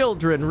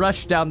 Children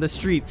rush down the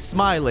streets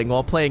smiling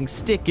while playing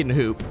stick and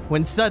hoop,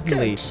 when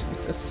suddenly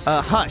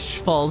a hush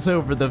falls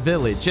over the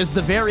village as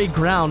the very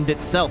ground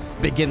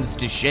itself begins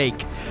to shake.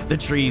 The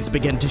trees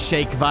begin to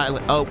shake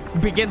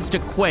begins to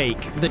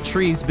quake. The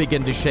trees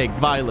begin to shake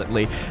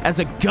violently as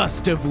a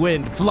gust of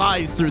wind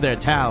flies through their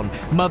town.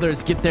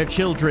 Mothers get their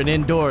children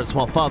indoors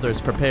while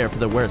fathers prepare for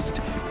the worst.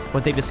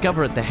 What they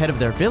discover at the head of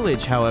their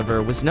village,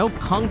 however, was no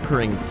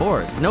conquering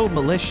force, no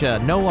militia,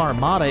 no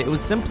armada. It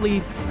was simply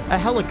a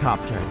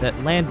helicopter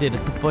that landed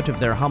at the foot of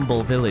their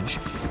humble village.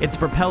 Its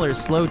propellers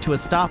slowed to a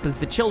stop as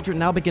the children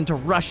now begin to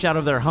rush out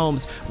of their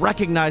homes,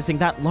 recognizing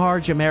that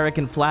large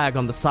American flag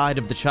on the side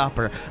of the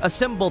chopper, a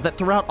symbol that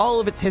throughout all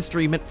of its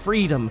history meant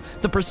freedom,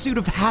 the pursuit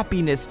of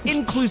happiness,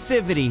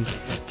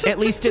 inclusivity, at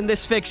least in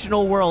this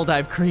fictional world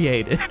I've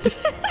created.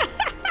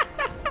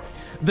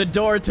 The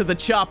door to the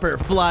chopper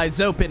flies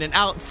open and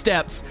out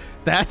steps,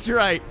 that's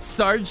right,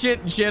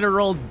 Sergeant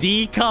General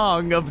D.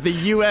 Kong of the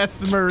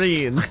U.S.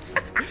 Marines.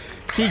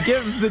 He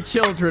gives the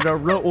children a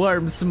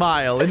warm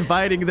smile,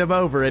 inviting them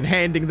over and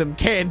handing them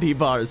candy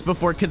bars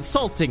before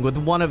consulting with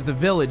one of the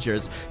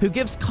villagers, who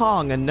gives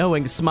Kong a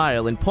knowing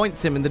smile and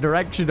points him in the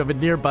direction of a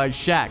nearby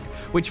shack,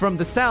 which from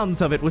the sounds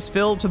of it was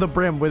filled to the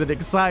brim with an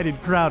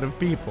excited crowd of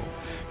people.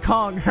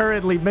 Kong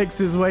hurriedly makes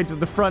his way to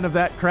the front of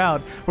that crowd,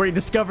 where he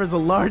discovers a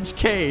large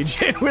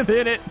cage, and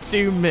within it,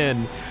 2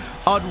 men.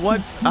 I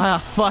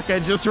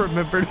just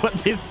remembered what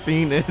this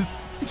scene is.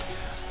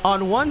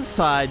 On one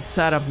side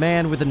sat a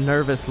man with a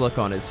nervous look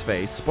on his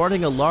face,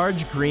 sporting a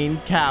large green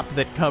cap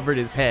that covered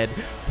his head,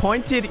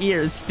 pointed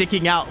ears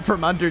sticking out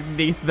from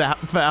underneath that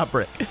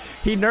fabric.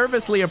 He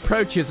nervously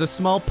approaches a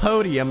small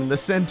podium in the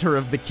center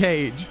of the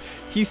cage.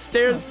 He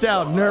stares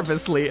down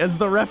nervously as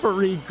the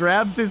referee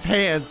grabs his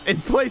hands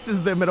and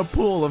places them in a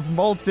pool of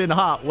molten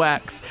hot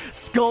wax,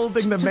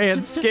 scalding the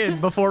man's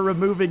skin before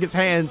removing his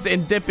hands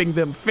and dipping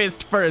them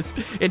fist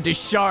first into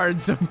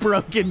shards of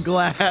broken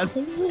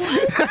glass.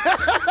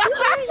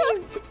 What are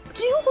you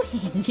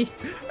doing?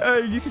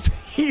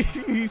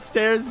 He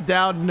stares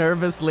down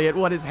nervously at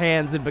what his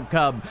hands had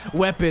become,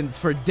 weapons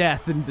for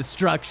death and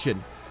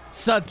destruction.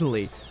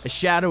 Suddenly, a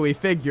shadowy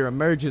figure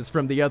emerges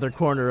from the other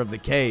corner of the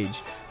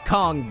cage.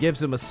 Kong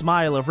gives him a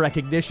smile of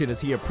recognition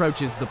as he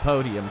approaches the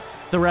podium.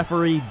 The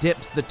referee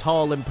dips the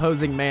tall,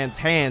 imposing man's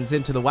hands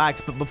into the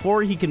wax, but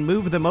before he can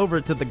move them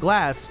over to the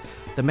glass,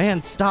 the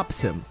man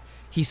stops him.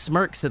 He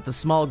smirks at the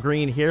small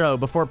green hero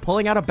before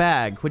pulling out a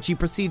bag, which he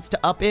proceeds to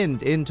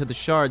upend into the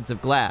shards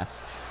of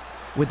glass.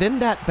 Within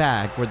that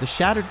bag were the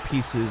shattered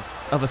pieces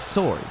of a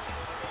sword.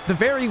 The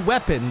very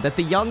weapon that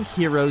the young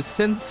hero's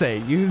sensei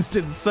used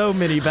in so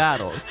many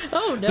battles.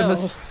 Oh no.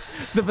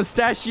 The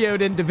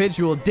mustachioed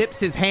individual dips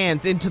his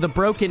hands into the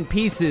broken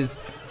pieces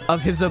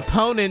of his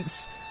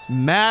opponent's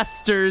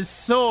master's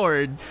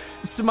sword,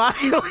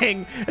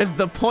 smiling as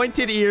the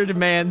pointed-eared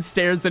man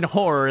stares in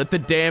horror at the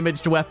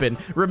damaged weapon,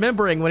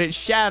 remembering when it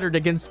shattered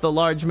against the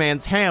large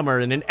man's hammer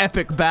in an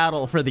epic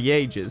battle for the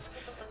ages.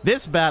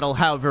 This battle,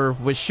 however,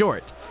 was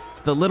short.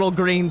 The little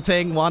green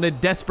thing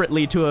wanted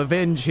desperately to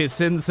avenge his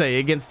sensei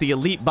against the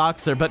elite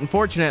boxer, but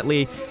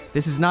unfortunately,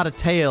 this is not a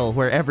tale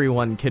where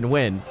everyone can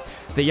win.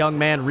 The young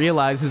man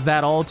realizes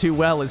that all too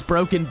well as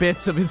broken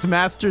bits of his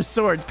master's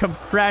sword come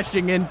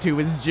crashing into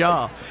his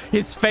jaw.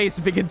 His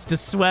face begins to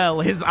swell,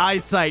 his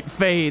eyesight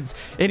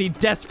fades, and he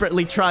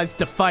desperately tries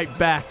to fight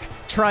back,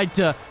 tried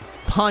to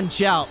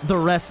punch out the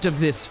rest of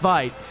this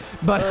fight,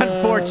 but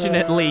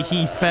unfortunately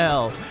he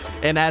fell.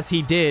 And as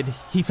he did,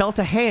 he felt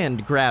a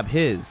hand grab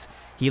his.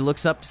 He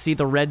looks up to see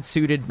the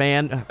red-suited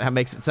man, that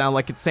makes it sound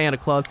like it's Santa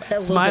Claus,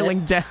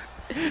 smiling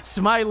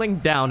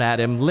down at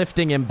him,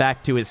 lifting him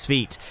back to his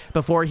feet.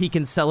 Before he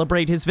can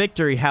celebrate his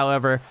victory,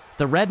 however,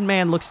 the red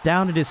man looks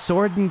down at his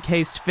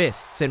sword-encased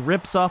fists and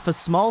rips off a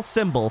small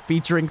symbol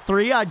featuring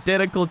 3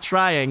 identical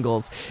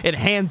triangles and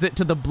hands it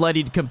to the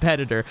bloodied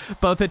competitor,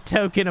 both a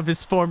token of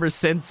his former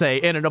sensei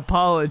and an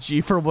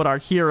apology for what our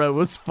hero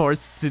was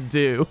forced to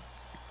do.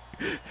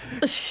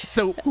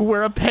 So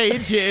we're a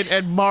page in,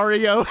 and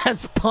Mario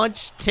has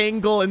punched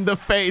Tingle in the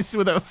face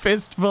with a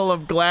fistful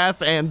of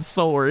glass and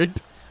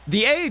sword.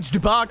 The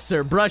aged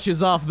boxer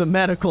brushes off the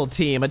medical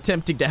team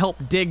attempting to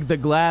help dig the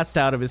glass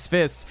out of his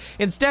fists,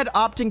 instead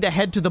opting to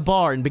head to the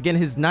bar and begin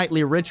his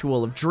nightly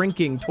ritual of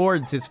drinking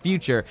towards his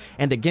future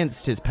and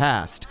against his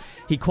past.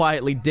 He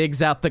quietly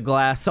digs out the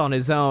glass on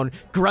his own,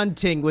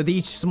 grunting with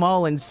each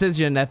small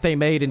incision that they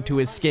made into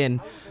his skin.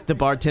 The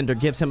bartender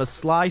gives him a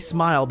sly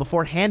smile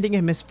before handing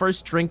him his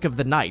first drink of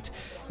the night.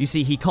 You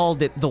see, he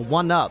called it the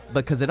 1-Up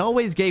because it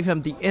always gave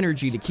him the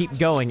energy to keep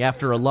going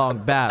after a long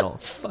battle.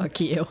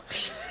 Fuck you.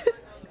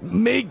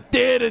 Make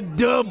that a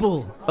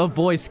double, a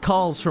voice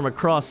calls from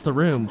across the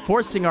room,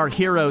 forcing our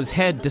hero's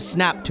head to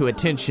snap to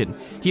attention.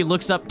 He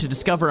looks up to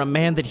discover a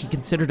man that he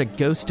considered a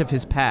ghost of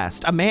his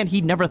past, a man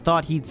he never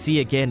thought he'd see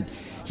again.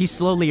 He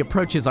slowly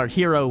approaches our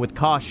hero with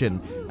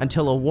caution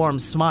until a warm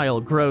smile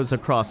grows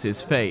across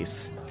his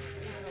face.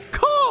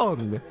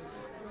 Kong!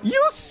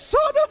 You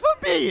son of a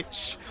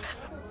bitch!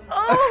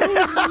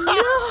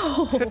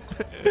 Oh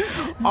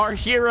no! Our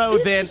hero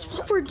This is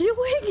what we're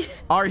doing?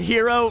 Our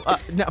hero,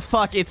 no,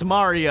 fuck, it's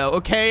Mario,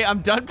 okay? I'm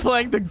done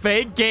playing the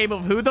vague game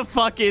of who the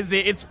fuck is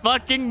it. It's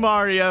fucking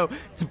Mario.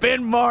 It's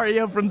been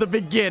Mario from the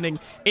beginning.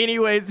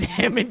 Anyways,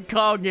 him and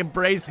Kong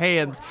embrace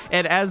hands,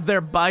 and as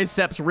their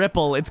biceps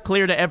ripple, it's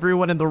clear to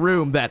everyone in the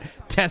room that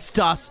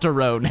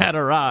testosterone had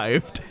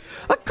arrived.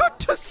 Good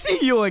to see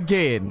you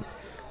again.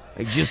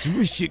 I just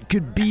wish it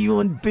could be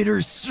on better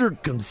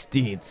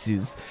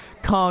circumstances.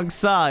 Kong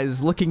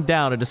sighs, looking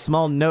down at a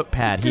small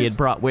notepad he had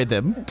brought with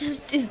him.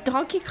 Is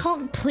Donkey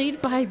Kong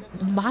played by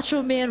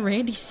Macho Man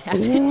Randy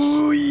Savage?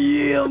 Oh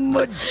yeah,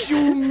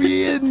 Macho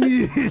Man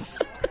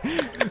is.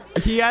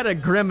 He had a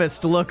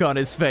grimaced look on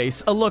his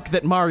face, a look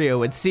that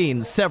Mario had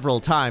seen several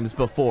times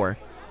before.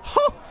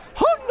 Oh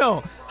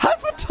no,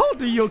 I've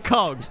told you,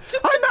 Kong.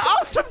 I'm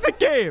out of the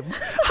game.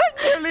 I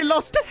nearly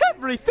lost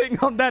everything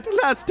on that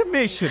last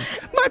mission.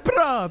 My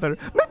brother,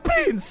 my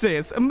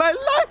princess, my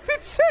life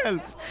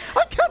itself.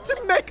 I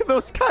can't make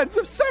those kinds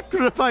of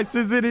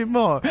sacrifices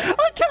anymore.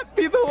 I can't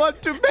be the one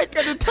to make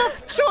any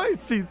tough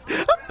choices.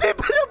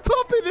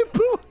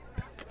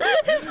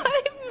 If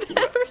I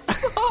ever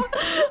saw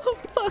a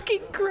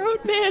fucking grown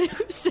man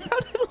who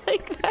sounded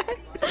like that,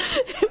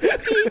 it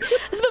would be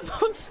the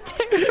most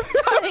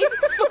terrifying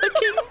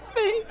fucking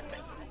thing.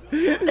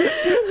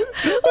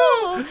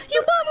 Oh,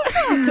 you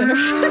motherfucker!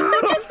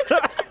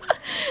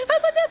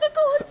 I'm never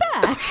going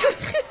back.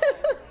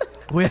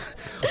 Well,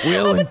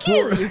 I'm gonna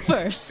kill you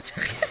first.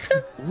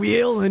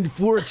 Well,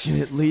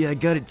 unfortunately, I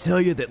gotta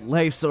tell you that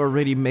life's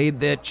already made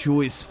that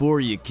choice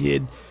for you,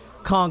 kid.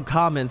 Kong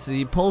comments as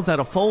he pulls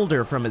out a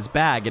folder from his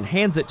bag and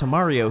hands it to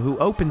Mario, who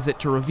opens it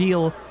to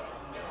reveal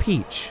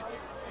Peach.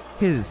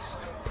 His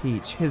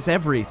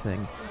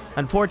everything.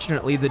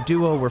 Unfortunately, the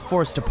duo were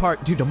forced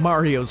apart due to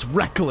Mario's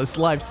reckless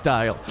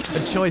lifestyle,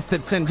 a choice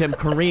that sent him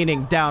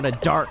careening down a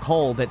dark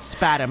hole that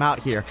spat him out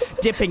here,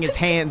 dipping his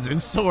hands in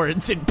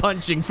swords and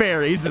punching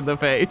fairies in the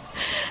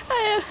face.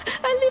 I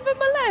live in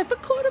my life a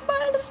quarter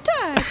mile at a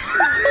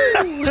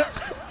time.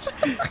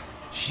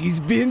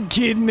 She's been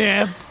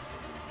kidnapped.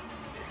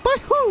 By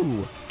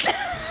who?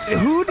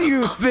 Who do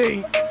you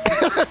think?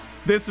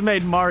 This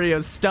made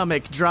Mario's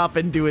stomach drop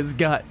into his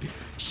gut.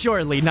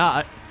 Surely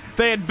not.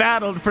 They had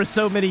battled for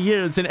so many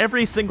years, and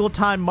every single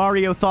time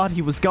Mario thought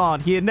he was gone,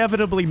 he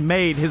inevitably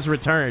made his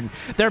return.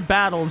 Their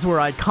battles were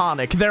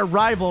iconic, their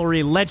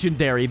rivalry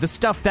legendary, the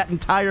stuff that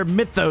entire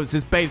mythos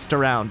is based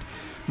around.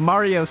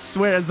 Mario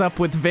swears up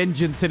with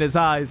vengeance in his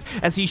eyes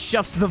as he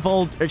shoves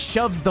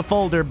the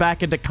folder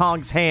back into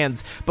Kong's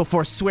hands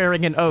before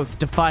swearing an oath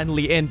to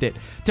finally end it,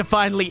 to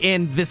finally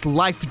end this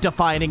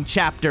life-defining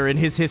chapter in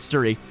his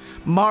history.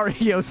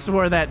 Mario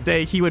swore that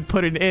day he would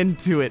put an end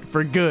to it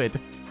for good.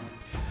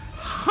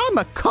 I'm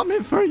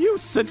a-coming for you,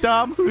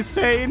 Saddam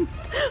Hussein.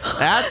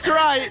 That's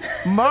right,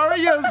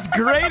 Mario's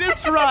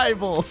greatest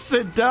rival,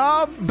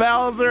 Saddam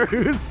Bowser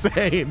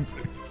Hussein.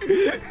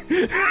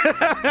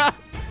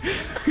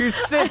 Who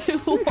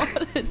sits... I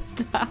wanna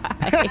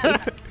die.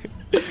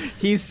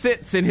 He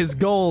sits in his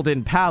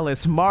golden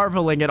palace,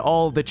 marveling at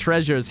all the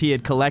treasures he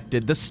had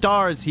collected, the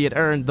stars he had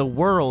earned, the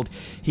world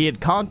he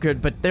had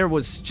conquered, but there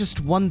was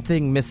just one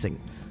thing missing: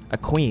 a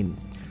queen.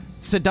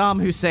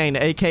 Saddam Hussein,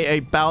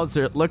 aka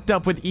Bowser, looked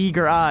up with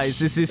eager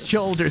eyes as his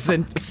soldiers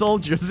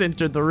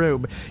entered the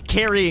room,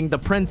 carrying the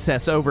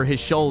princess over his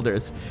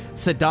shoulders.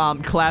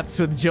 Saddam claps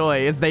with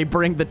joy as they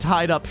bring the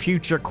tied-up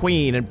future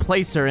queen and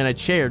place her in a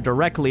chair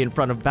directly in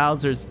front of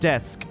Bowser's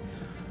desk.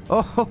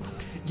 Oh,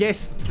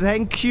 yes,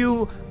 thank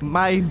you,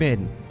 my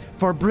men,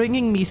 for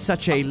bringing me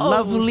such a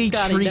lovely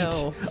Scotty, treat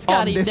no.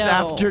 Scotty, on this no.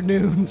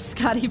 afternoon.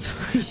 Scotty,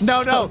 please.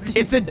 No, don't do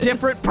it's a this.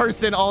 different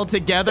person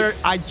altogether.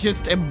 I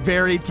just am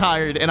very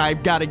tired and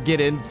I've got to get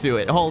into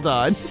it. Hold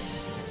on.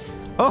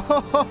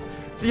 Oh,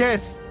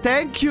 yes,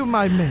 thank you,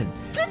 my men,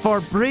 for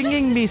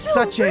bringing me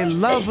so such a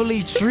racist. lovely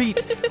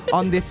treat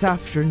on this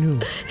afternoon.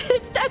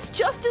 That's That's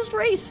just as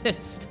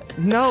racist.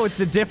 No, it's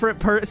a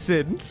different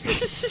person.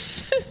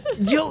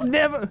 You'll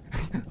never...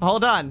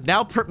 Hold on.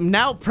 Now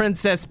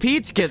Princess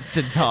Peach gets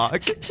to talk.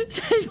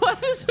 Why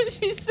does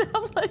she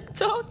sound like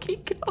Donkey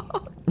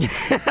Kong?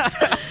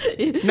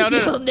 No.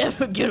 You'll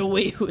never get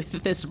away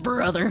with this,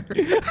 brother.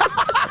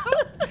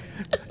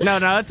 No,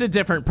 it's a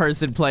different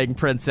person playing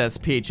Princess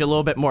Peach. A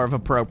little bit more of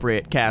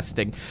appropriate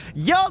casting.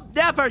 You'll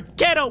never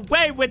get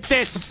away with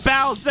this,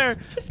 Bowser!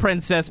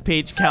 Princess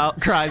Peach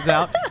cries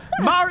out.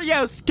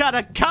 Mario's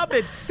gonna come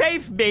and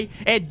save me,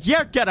 and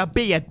you're gonna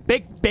be in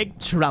big, big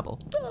trouble.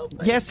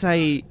 Yes,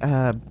 I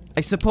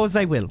suppose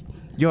I will.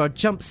 Your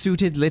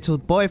jumpsuited little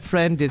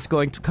boyfriend is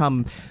going to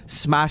come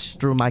smash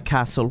through my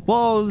castle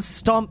walls,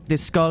 stomp the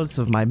skulls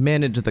of my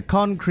men into the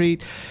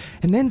concrete,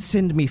 and then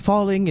send me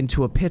falling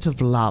into a pit of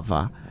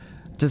lava.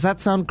 Does that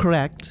sound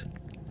correct?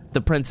 The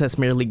princess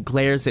merely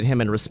glares at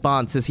him in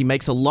response as he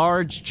makes a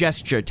large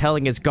gesture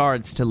telling his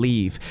guards to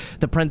leave.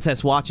 The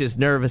princess watches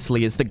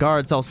nervously as the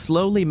guards all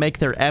slowly make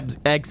their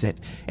exit,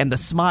 and the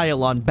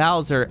smile on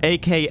Bowser,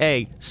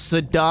 aka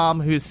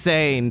Saddam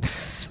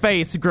Hussein's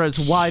face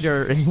grows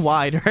wider and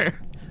wider.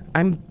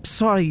 I'm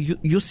sorry,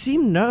 you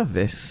seem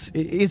nervous.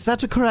 Is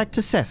that a correct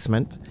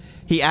assessment?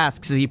 He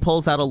asks as he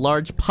pulls out a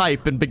large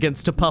pipe and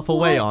begins to puff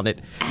away on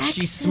it.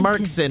 She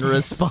smirks in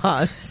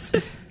response.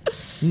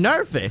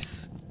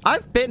 Nervous?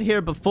 I've been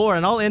here before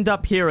and I'll end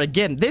up here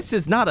again. This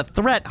is not a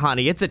threat,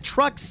 honey. It's a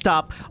truck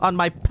stop on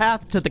my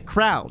path to the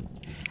crown.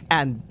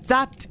 And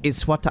that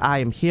is what I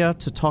am here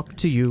to talk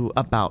to you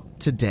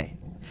about today.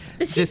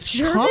 Is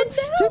he German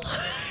now?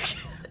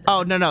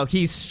 Oh, no.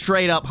 He's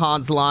straight up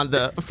Hans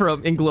Landa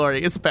from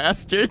Inglourious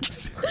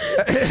Bastards.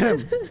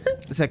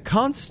 It's a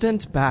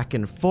constant back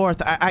and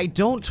forth. I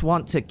don't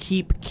want to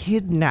keep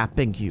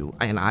kidnapping you,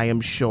 and I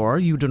am sure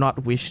you do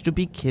not wish to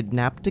be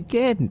kidnapped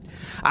again.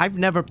 I've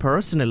never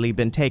personally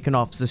been taken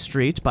off the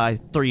street by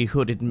 3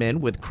 hooded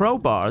men with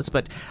crowbars,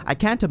 but I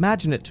can't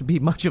imagine it to be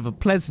much of a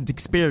pleasant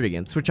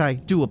experience, which I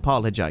do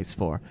apologize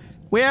for.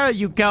 Where are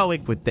you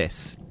going with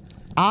this?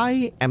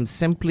 I am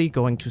simply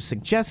going to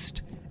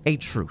suggest a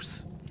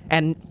truce.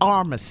 An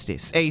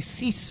armistice, a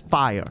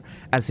ceasefire,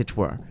 as it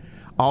were.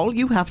 All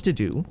you have to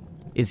do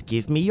is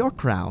give me your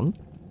crown,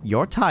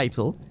 your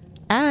title,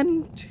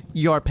 and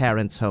your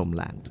parents'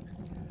 homeland.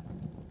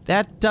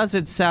 That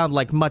doesn't sound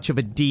like much of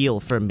a deal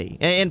for me.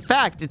 In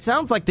fact, it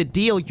sounds like the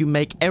deal you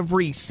make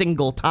every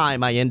single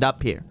time I end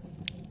up here.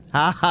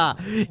 Haha,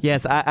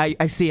 yes,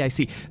 I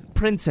see.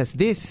 Princess,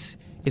 this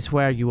is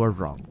where you are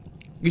wrong.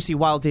 You see,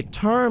 while the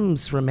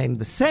terms remain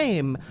the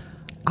same,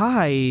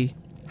 I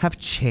have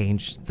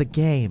changed the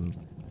game.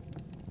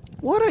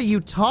 What are you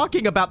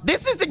talking about?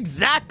 This is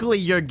exactly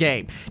your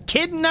game.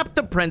 Kidnap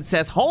the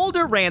princess, hold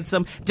her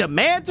ransom,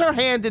 demand her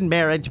hand in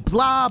marriage,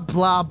 blah,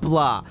 blah,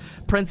 blah.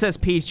 Princess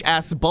Peach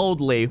asks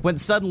boldly when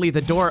suddenly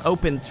the door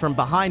opens from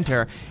behind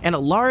her and a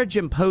large,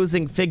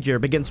 imposing figure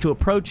begins to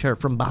approach her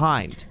from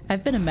behind.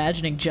 I've been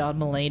imagining John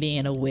Mulaney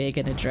in a wig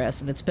and a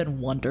dress, and it's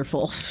been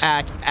wonderful.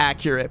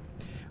 Accurate.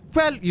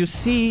 Well, you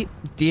see,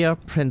 dear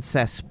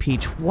Princess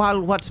Peach,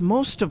 while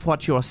most of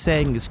what you're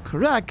saying is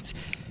correct,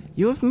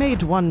 you have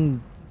made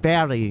one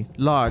very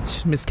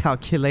large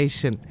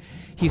miscalculation.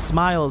 He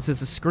smiles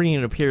as a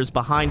screen appears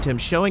behind him,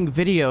 showing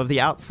video of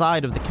the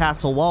outside of the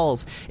castle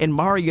walls and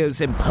Mario's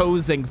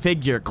imposing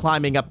figure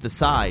climbing up the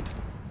side.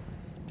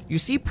 You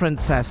see,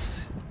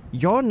 Princess,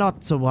 you're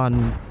not the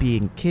one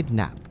being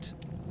kidnapped.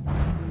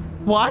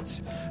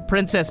 What?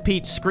 Princess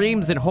Peach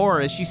screams in horror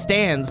as she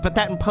stands, but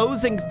that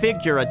imposing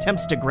figure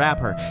attempts to grab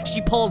her.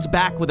 She pulls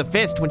back with a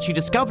fist when she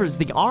discovers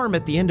the arm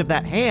at the end of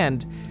that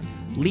hand,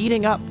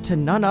 leading up to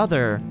none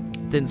other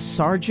than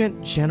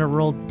Sergeant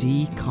General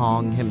D.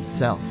 Kong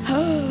himself.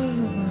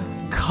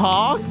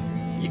 Kong?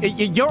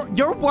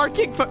 You're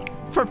working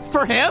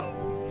for him?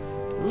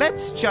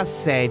 Let's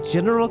just say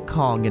General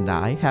Kong and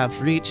I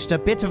have reached a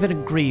bit of an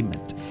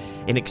agreement.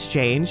 In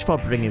exchange for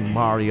bringing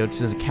Mario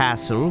to the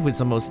castle with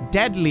the most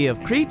deadly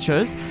of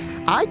creatures,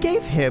 I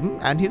gave him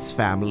and his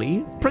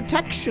family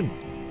protection.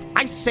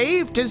 I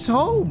saved his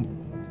home.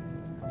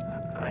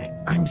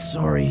 I'm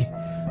sorry.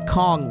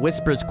 Kong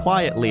whispers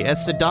quietly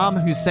as Saddam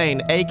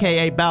Hussein,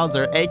 aka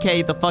Bowser,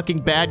 aka the fucking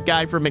bad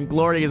guy from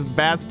Inglourious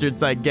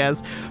Bastards, I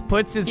guess,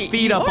 puts his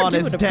feet up on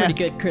his desk. You are doing a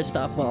pretty good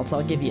Christoph Waltz,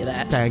 I'll give you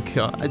that. Thank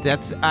you.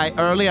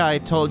 Earlier I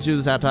told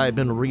you that I've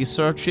been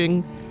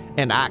researching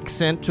an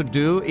accent to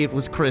do. It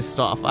was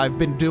Christoph. I've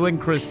been doing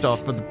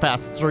Christoph for the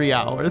past 3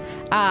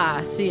 hours.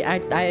 See, I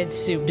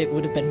assumed it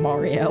would have been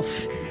Mario.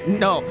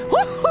 No.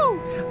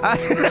 Woohoo!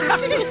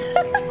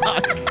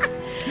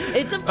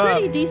 It's a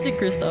pretty decent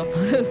Christoph.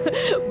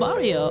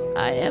 Mario,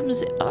 I am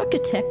the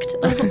architect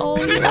of all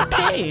your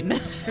pain.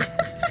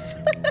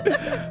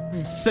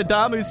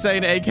 Saddam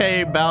Hussein,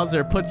 aka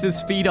Bowser, puts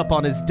his feet up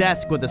on his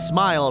desk with a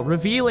smile,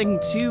 revealing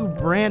 2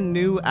 brand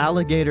new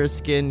alligator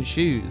skin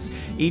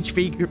shoes, each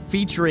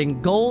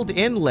featuring gold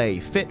inlay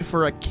fit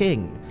for a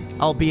king,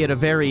 albeit a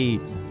very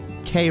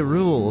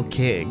K-Rool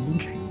king.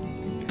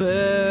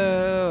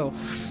 Boo.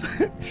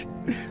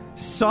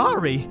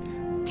 Sorry.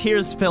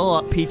 tears fill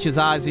up Peach's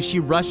eyes as she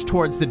rushed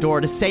towards the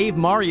door to save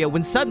Mario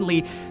when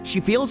suddenly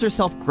she feels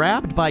herself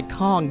grabbed by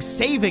Kong,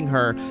 saving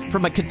her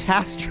from a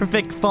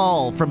catastrophic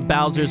fall from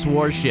Bowser's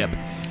warship.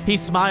 He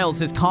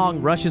smiles as Kong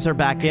rushes her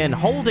back in,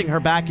 holding her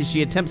back as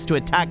she attempts to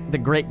attack the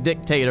great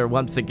dictator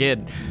once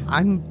again.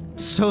 I'm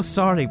so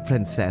sorry,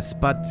 Princess,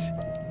 but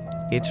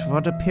it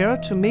would appear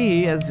to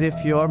me as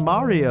if your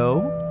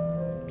Mario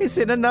is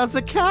in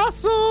another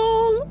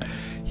castle.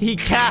 He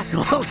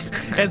cackles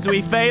as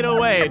we fade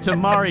away to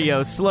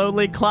Mario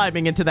slowly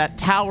climbing into that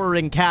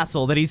towering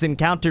castle that he's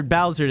encountered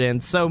Bowser in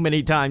so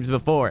many times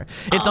before.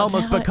 It's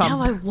almost become... Now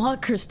I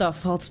want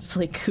Christoph Waltz to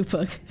play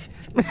Koopa.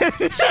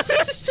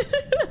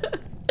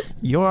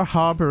 You're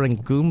harboring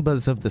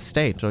Goombas of the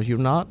state, are you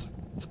not?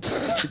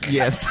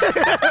 Yes.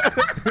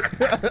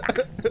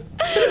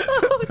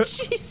 Oh,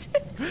 Jesus.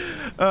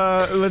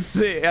 Let's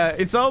see.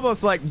 It's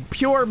almost like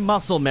pure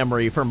muscle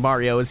memory for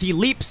Mario as he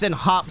leaps and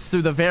hops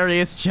through the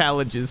various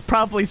challenges,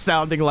 probably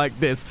sounding like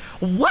this.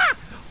 Wah!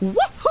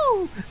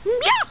 Woohoo!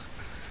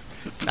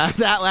 Meow!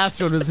 That last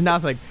one was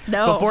nothing.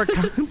 No.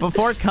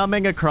 Before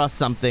coming across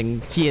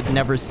something he had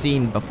never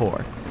seen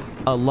before.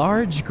 A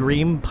large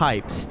green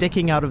pipe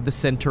sticking out of the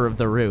center of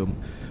the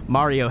room.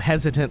 Mario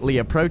hesitantly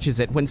approaches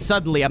it when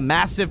suddenly a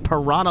massive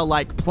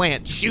piranha-like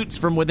plant shoots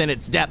from within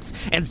its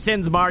depths and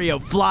sends Mario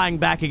flying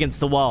back against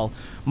the wall.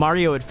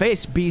 Mario had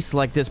faced beasts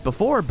like this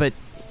before, but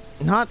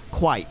not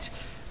quite.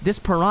 This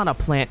piranha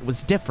plant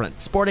was different,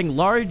 sporting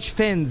large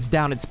fins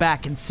down its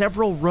back and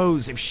several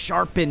rows of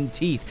sharpened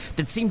teeth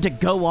that seemed to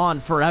go on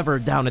forever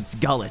down its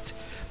gullet.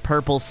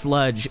 Purple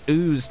sludge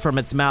oozed from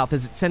its mouth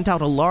as it sent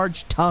out a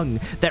large tongue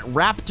that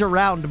wrapped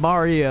around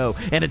Mario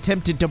and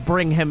attempted to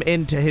bring him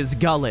into his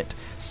gullet.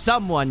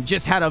 Someone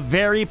just had a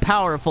very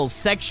powerful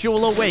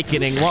sexual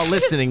awakening while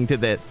listening to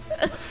this.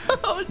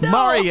 Oh, no.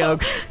 Mario.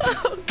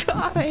 Oh,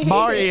 God, I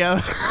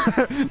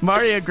hate it.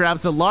 Mario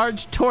grabs a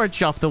large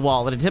torch off the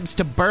wall and attempts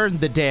to burn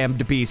the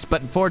damned beast,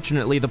 but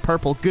unfortunately the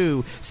purple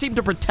goo seemed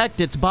to protect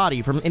its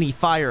body from any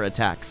fire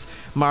attacks.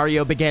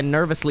 Mario began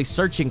nervously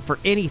searching for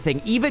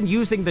anything, even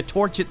using the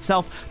torch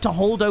itself to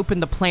hold open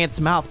the plant's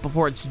mouth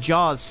before its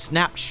jaws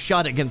snapped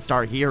shut against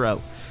our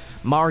hero.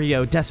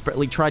 Mario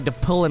desperately tried to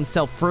pull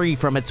himself free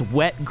from its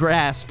wet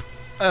grasp,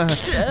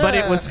 but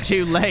it was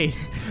too late.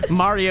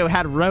 Mario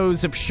had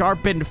rows of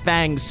sharpened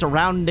fangs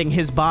surrounding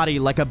his body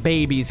like a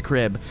baby's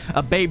crib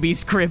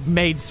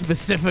made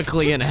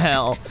specifically in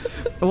hell.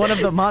 One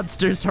of the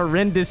monster's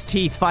horrendous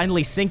teeth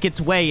finally sink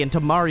its way into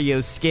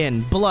Mario's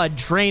skin, blood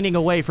draining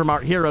away from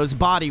our hero's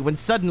body when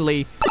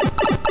suddenly...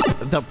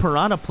 the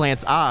piranha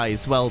plant's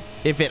eyes, well,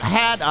 if it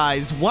had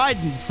eyes,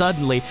 widened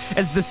suddenly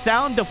as the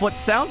sound of what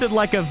sounded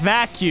like a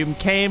vacuum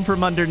came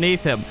from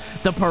underneath him.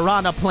 The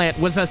piranha plant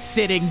was a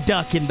sitting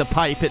duck in the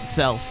pipe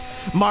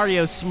itself.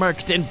 Mario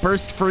smirked and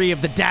burst free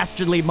of the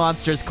dastardly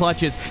monster's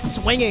clutches,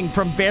 swinging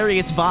from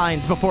various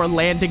vines before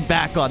landing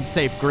back on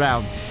safe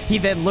ground. He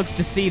then looks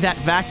to see that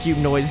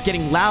vacuum noise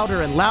getting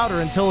louder and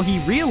louder until he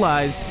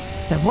realized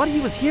that what he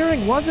was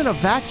hearing wasn't a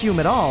vacuum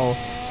at all.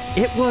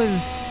 It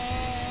was...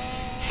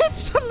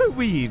 It's a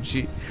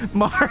Luigi,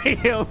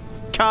 Mario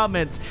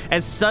comments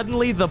as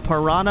suddenly the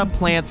piranha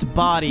plant's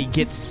body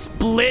gets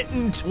split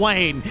in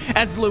twain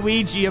as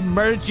Luigi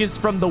emerges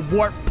from the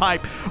warp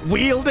pipe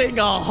wielding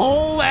a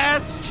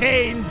whole-ass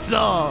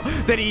chainsaw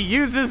that he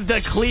uses to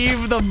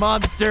cleave the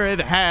monster in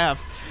half.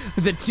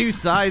 The two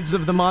sides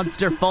of the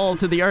monster fall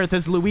to the earth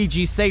as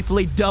Luigi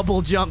safely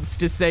double jumps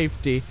to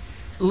safety.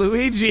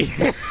 Luigi,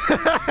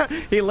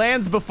 he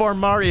lands before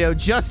Mario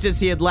just as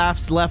he had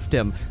last left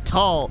him.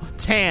 Tall,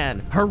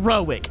 tan,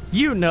 heroic.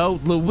 You know,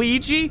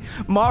 Luigi.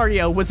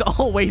 Mario was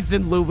always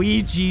in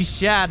Luigi's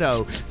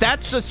shadow.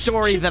 That's the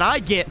story that I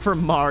get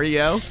from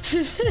Mario.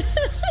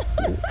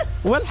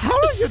 Well, how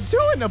are you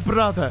doing,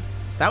 brother?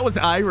 That was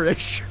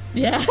Irish.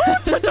 Yeah.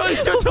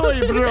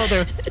 Toy,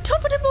 brother.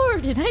 Top of the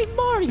morning, I'm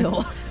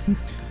Mario.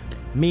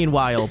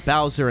 Meanwhile,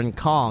 Bowser and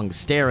Kong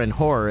stare in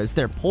horror as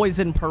their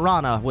poison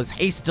piranha was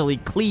hastily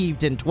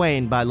cleaved in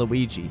twain by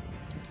Luigi.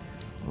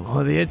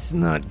 Oh, that's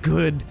not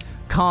good,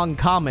 Kong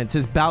comments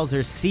as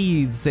Bowser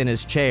seethes in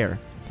his chair.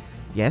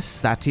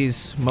 Yes, that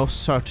is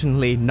most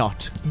certainly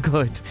not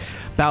good.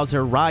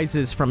 Bowser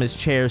rises from his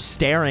chair,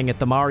 staring at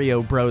the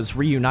Mario Bros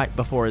reunite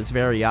before his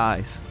very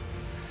eyes.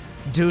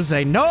 Do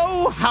they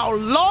know how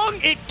long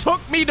it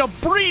took me to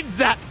breed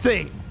that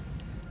thing?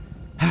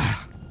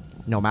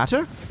 No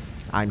matter.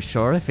 I'm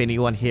sure if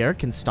anyone here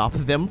can stop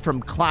them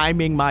from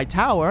climbing my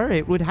tower,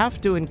 it would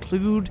have to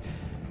include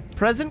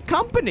present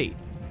company.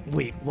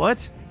 Wait,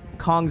 what?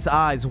 Kong's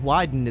eyes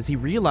widen as he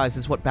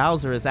realizes what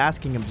Bowser is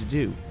asking him to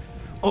do.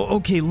 Oh,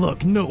 okay,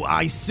 look, no,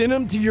 I sent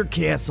him to your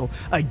castle.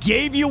 I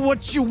gave you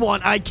what you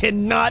want. I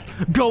cannot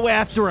go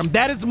after him.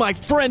 That is my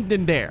friend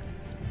in there.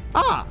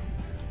 Ah,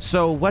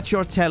 so what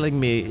you're telling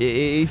me,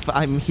 if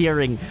I'm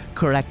hearing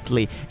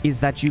correctly,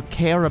 is that you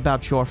care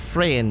about your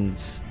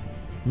friends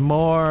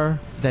more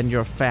than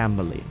your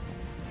family.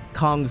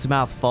 Kong's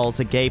mouth falls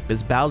agape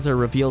as Bowser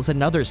reveals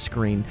another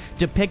screen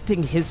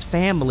depicting his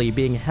family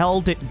being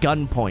held at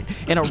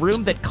gunpoint in a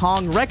room that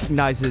Kong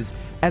recognizes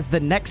as the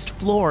next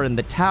floor in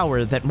the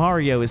tower that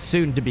Mario is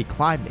soon to be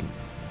climbing.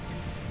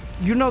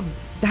 You know,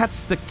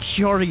 that's the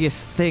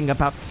curious thing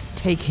about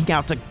taking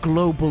out a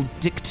global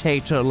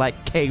dictator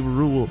like K.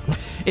 Rool.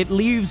 It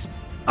leaves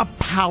a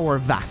power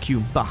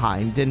vacuum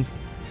behind, and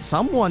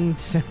someone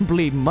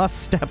simply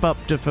must step up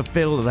to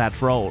fulfill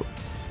that role.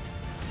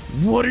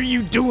 What are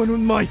you doing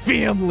with my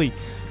family?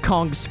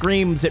 Kong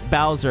screams at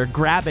Bowser,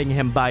 grabbing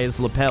him by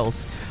his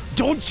lapels.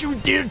 Don't you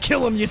dare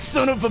kill him, you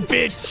son of a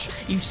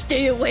bitch! You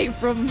stay away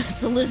from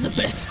Miss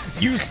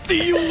Elizabeth. You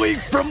stay away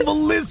from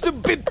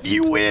Elizabeth,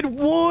 you had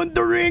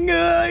wandering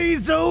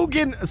eyes,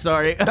 Hogan!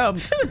 Sorry,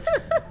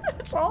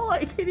 That's all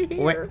I can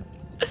hear. Wait,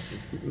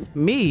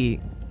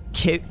 me?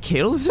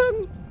 Kills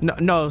him?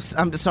 No,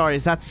 I'm sorry,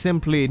 that's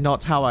simply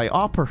not how I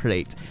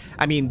operate.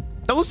 I mean,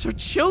 those are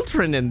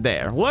children in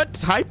there. What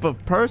type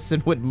of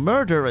person would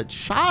murder a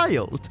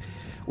child?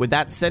 With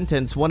that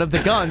sentence, one of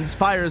the guns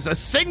fires a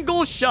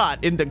single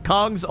shot into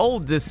Kong's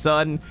oldest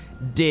son,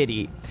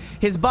 Diddy.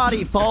 His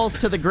body falls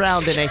to the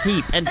ground in a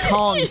heap, and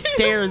Kong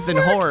stares in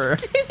horror.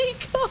 Diddy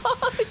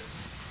Kong.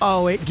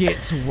 Oh, it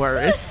gets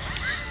worse.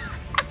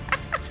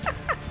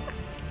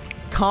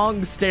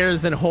 Kong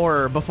stares in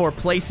horror before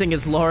placing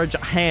his large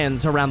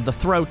hands around the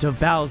throat of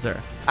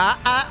Bowser.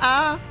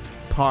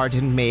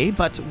 Pardon me,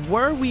 but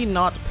were we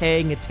not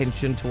paying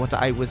attention to what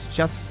I was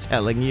just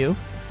telling you?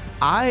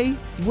 I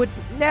would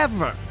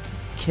never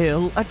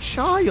kill a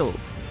child.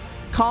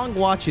 Kong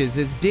watches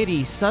as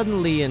Diddy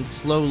suddenly and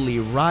slowly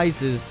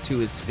rises to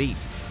his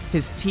feet,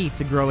 his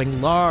teeth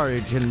growing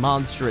large and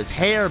monstrous,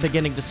 hair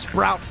beginning to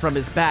sprout from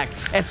his back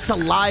as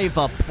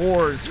saliva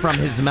pours from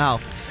his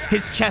mouth.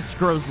 His chest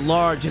grows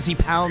large as he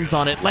pounds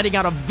on it, letting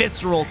out a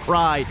visceral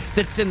cry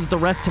that sends the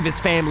rest of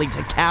his family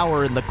to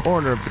cower in the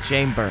corner of the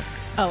chamber.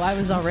 Oh, I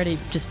was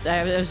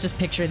just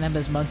picturing them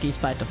as monkeys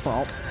by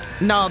default.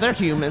 No, they're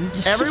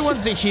humans.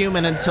 Everyone's a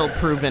human until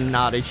proven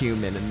not a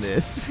human in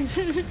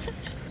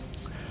this.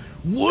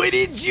 What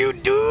did you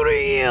do to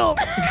him?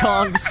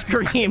 Kong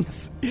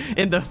screams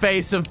in the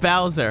face of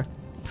Bowser.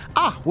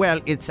 Well,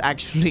 it's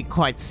actually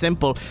quite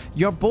simple.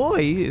 Your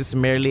boy is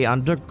merely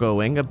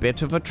undergoing a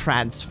bit of a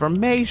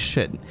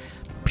transformation.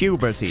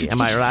 Puberty,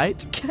 am I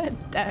right? God,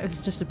 I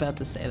was just about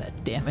to say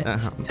that, damn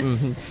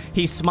it.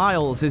 He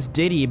smiles as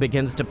Diddy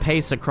begins to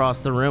pace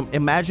across the room.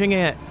 Imagining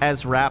it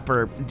as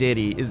rapper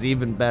Diddy is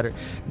even better.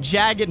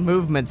 Jagged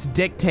movements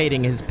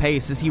dictating his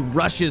pace as he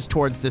rushes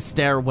towards the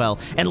stairwell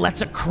and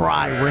lets a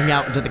cry ring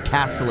out into the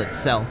castle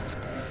itself.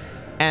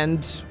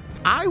 And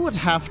I would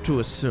have to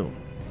assume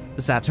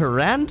that a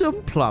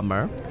random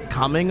plumber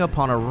coming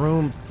upon a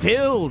room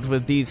filled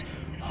with these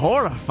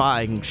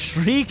horrifying,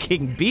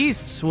 shrieking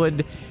beasts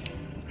would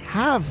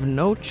have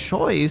no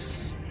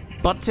choice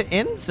but to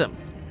end them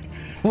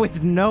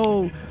with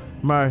no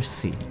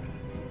mercy.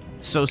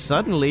 So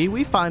suddenly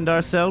we find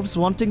ourselves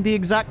wanting the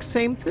exact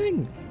same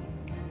thing.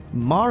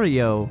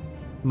 Mario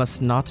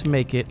must not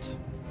make it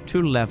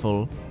to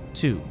level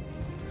 2.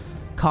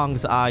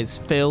 Kong's eyes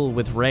fill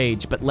with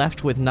rage, but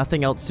left with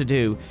nothing else to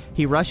do,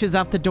 he rushes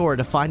out the door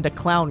to find a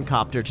clown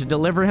copter to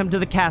deliver him to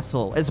the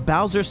castle as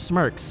Bowser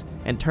smirks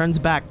and turns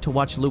back to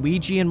watch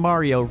Luigi and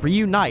Mario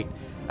reunite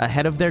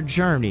ahead of their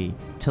journey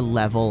to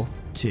level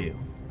 2.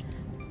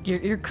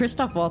 Your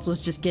Christoph Waltz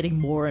was just getting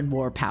more and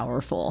more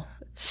powerful.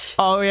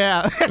 Oh,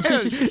 yeah.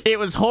 It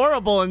was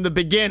horrible in the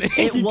beginning.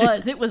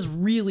 It was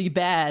really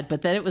bad,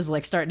 but then it was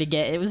like starting to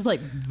get, it was like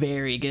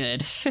very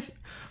good.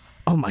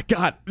 Oh my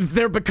god,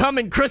 they're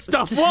becoming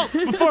Christoph Waltz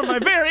before my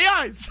very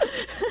eyes!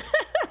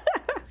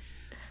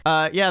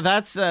 Yeah,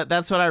 that's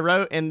what I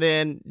wrote, and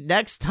then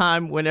next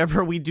time,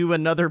 whenever we do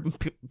another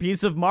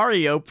piece of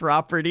Mario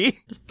property,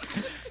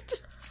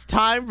 it's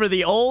time for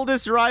the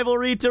oldest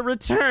rivalry to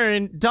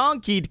return,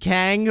 Donkey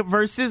Kong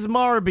versus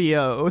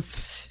Mario.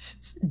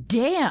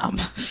 Damn!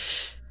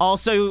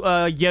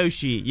 Also,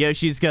 Yoshi.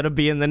 Yoshi's gonna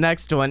be in the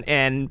next one,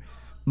 and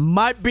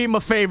might be my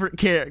favorite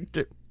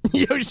character.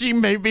 Yoshi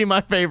may be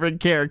my favorite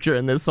character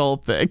in this whole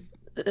thing.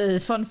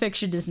 Fun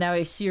Fiction is now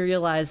a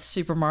serialized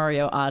Super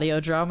Mario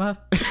audio drama.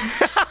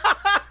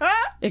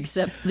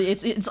 Except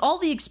it's all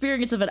the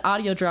experience of an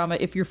audio drama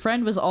if your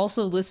friend was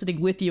also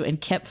listening with you and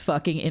kept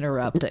fucking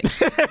interrupting.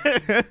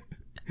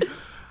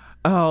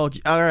 Oh,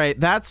 all right.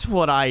 That's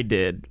what I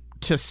did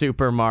to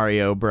Super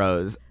Mario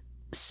Bros.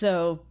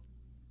 So,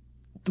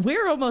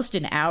 we're almost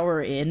an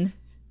hour in.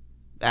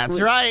 That's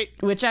right.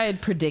 Which I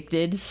had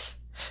predicted.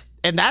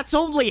 And that's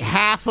only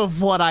half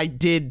of what I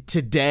did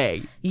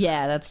today.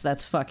 Yeah,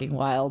 that's fucking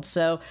wild.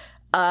 So,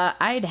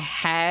 I'd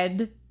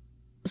had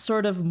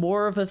sort of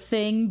more of a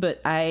thing,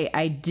 but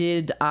I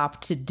did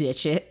opt to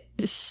ditch it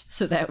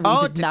so that we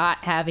did not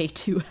have a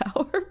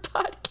 2-hour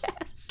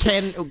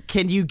podcast.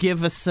 Can you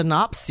give a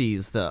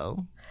synopsis,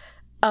 though?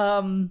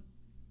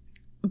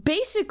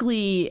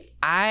 Basically,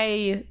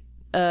 I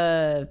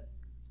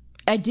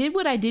did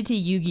what I did to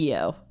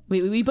Yu-Gi-Oh!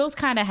 We both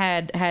kind of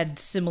had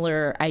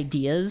similar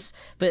ideas,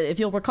 but if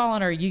you'll recall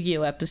on our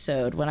Yu-Gi-Oh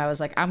episode when I was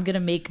like, I'm gonna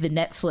make the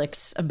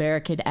Netflix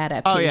American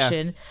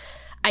adaptation,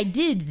 I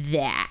did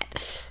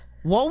that.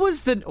 What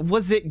was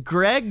it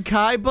Greg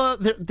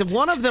Kaiba?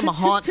 One of them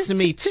haunts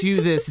me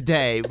to this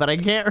day, but I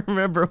can't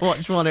remember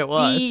which one it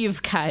was.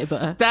 Steve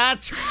Kaiba.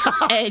 That's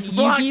right. And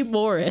Yugi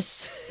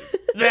Morris.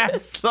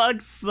 That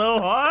sucks so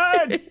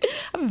hard.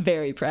 I'm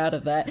very proud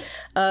of that.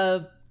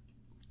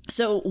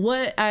 So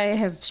what I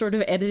have sort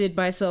of edited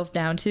myself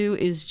down to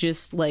is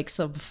just like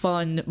some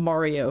fun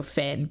Mario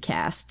fan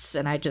casts,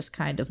 and I just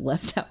kind of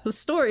left out the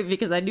story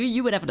because I knew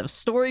you would have enough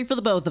story for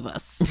the both of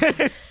us.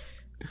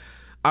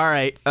 All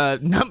right,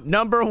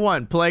 number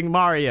 1, playing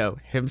Mario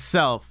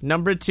himself.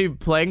 Number 2,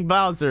 playing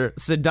Bowser,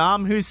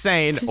 Saddam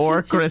Hussein,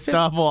 or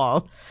Christoph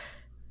Waltz.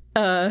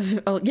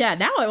 Yeah,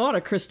 now I want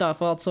a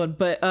Christoph Waltz one,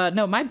 but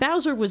no, my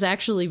Bowser was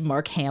actually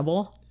Mark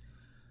Hamill.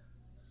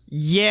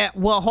 Yeah,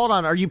 well, hold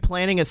on. Are you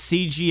planning a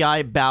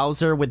CGI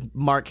Bowser with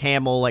Mark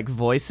Hamill, like,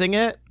 voicing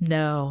it?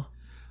 No.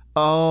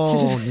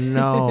 Oh,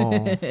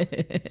 no.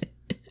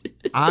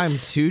 I'm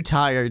too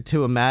tired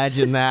to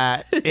imagine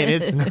that, and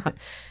it's not...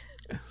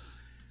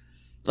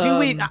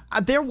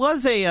 there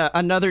was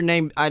another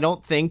name I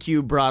don't think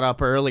you brought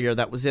up earlier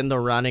that was in the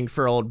running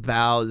for old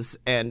Bows,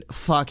 and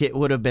fuck, it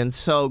would have been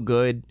so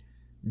good.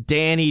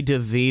 Danny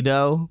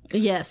DeVito.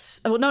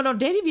 Yes. Oh, no,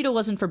 Danny DeVito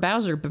wasn't for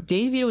Bowser, but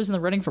Danny DeVito was in the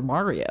running for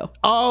Mario.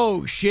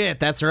 Oh, shit,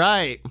 that's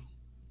right.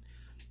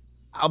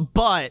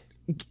 But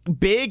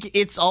big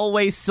It's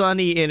Always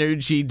Sunny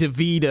energy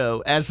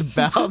DeVito as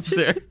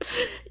Bowser.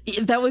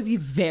 That would be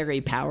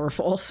very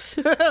powerful.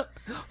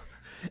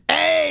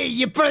 Hey,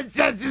 your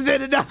princess is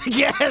in another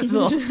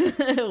castle.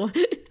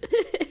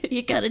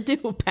 You gotta do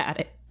about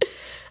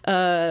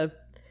it.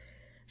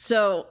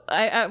 So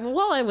I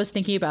while I was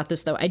thinking about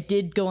this though, I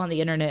did go on the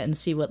internet and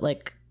see what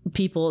like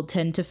people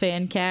tend to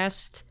fan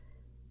cast.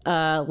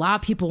 A lot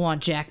of people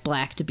want Jack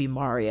Black to be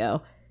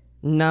Mario.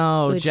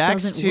 No, which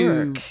Jack's doesn't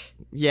too. work.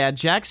 Yeah,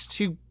 Jack's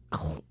too.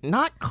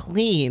 Not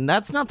clean.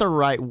 That's not the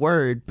right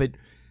word, but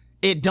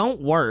it don't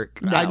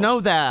work. No. I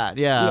know that.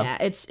 Yeah. Yeah,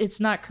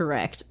 it's not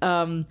correct.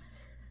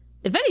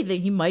 If anything,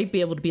 he might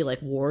be able to be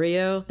like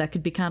Wario. That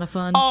could be kind of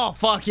fun. Oh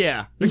fuck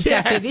yeah! He's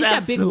got big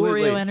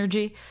absolutely. Wario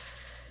energy.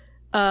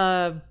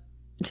 I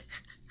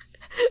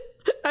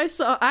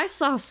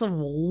saw some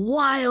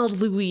wild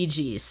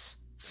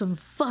Luigis. Some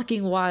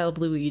fucking wild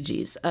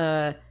Luigis.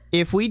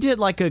 If we did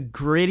like a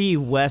gritty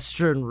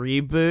Western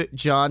reboot,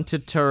 John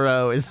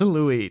Turturro is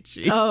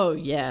Luigi. Oh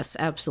yes,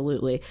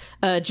 absolutely.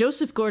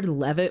 Joseph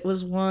Gordon-Levitt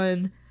was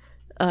one.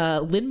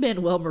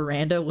 Lin-Manuel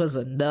Miranda was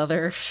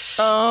another.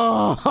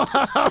 Oh,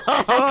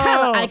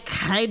 I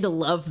kind of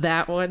love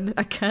that one.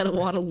 I kind of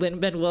want a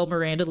Lin-Manuel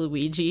Miranda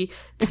Luigi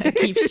that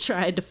keeps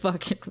trying to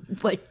fucking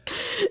like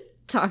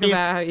talk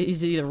about how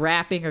he's either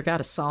rapping or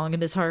got a song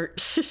in his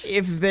heart.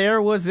 If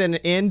there was an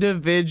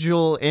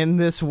individual in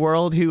this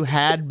world who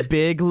had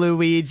big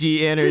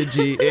Luigi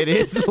energy, it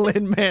is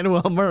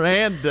Lin-Manuel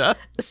Miranda.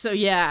 So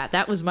yeah,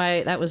 that was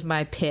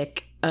my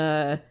pick.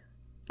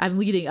 I'm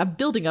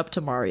building up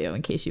to Mario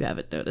in case you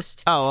haven't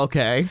noticed. Oh,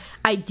 okay.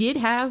 I did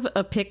have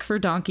a pick for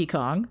Donkey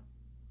Kong.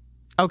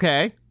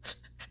 Okay.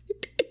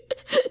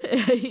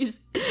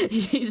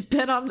 He's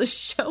been on the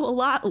show a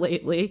lot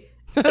lately.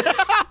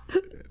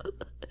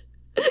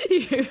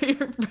 Your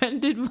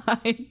friend in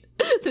mine,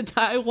 the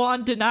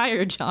Taiwan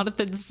denier,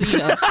 Jonathan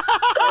Cena.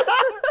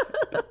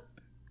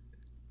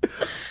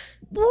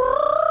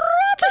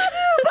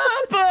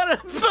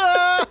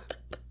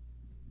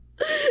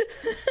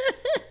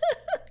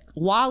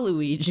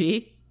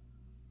 Waluigi.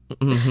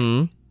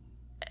 Mm-hmm.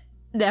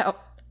 Now,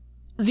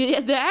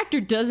 the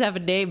actor does have a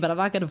name, but I'm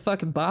not going to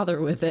fucking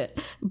bother with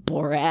it.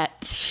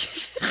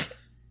 Borat.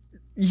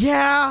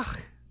 Yeah.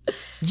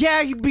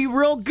 Yeah, he'd be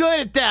real good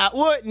at that,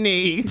 wouldn't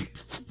he?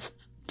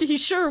 He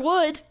sure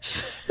would.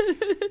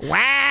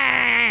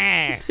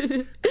 Wah!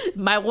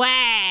 My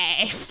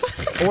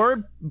wife.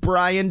 Or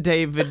Brian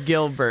David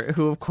Gilbert,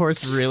 who of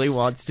course really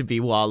wants to be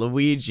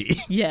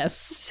Waluigi.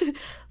 Yes. A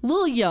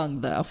little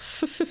young, though.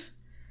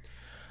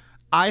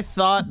 I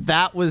thought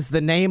that was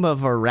the name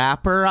of a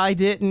rapper I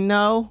didn't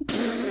know.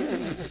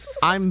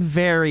 I'm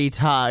very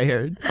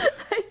tired.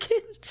 I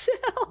can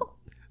tell.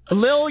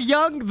 Lil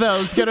Young, though,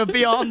 is going to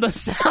be on the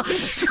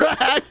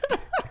soundtrack.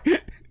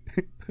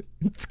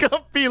 It's going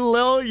to be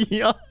Lil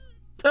Young.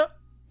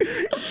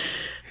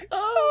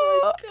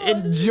 Oh, my God.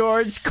 And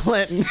George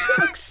Clinton.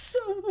 Sucks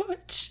so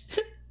much.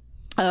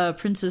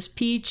 Princess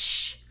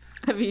Peach.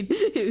 I mean,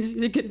 it was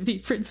either going to be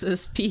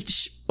Princess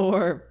Peach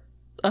or,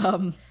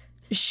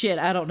 shit,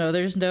 I don't know.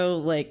 There's no,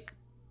 like,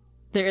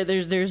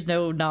 there's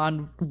no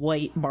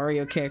non-white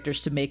Mario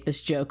characters to make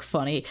this joke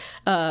funny.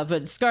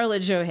 But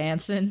Scarlett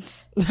Johansson.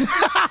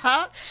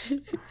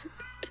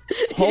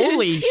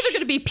 Holy either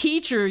gonna be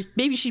Peach or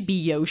maybe she'd be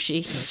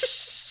Yoshi.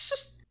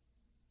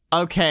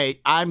 Okay,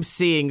 I'm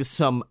seeing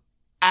some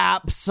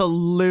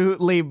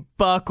absolutely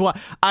buck wild.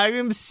 I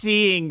am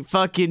seeing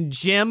fucking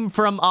Jim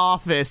from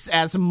Office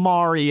as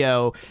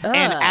Mario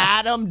and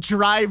Adam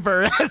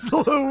Driver as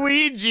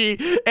Luigi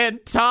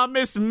and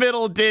Thomas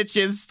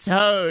Middleditch as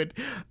Toad.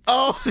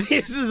 Oh,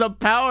 this is a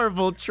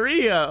powerful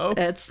trio.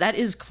 That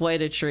is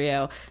quite a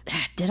trio.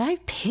 Did I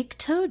pick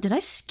Toad? Did I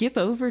skip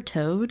over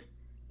Toad?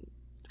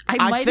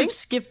 I might have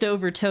skipped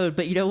over Toad,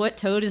 but you know what?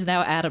 Toad is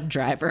now Adam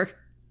Driver.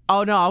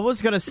 Oh, no, I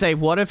was going to say,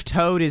 what if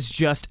Toad is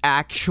just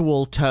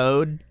actual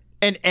Toad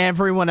and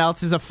everyone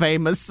else is a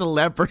famous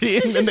celebrity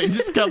and then they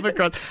just come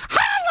across,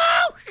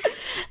 hello,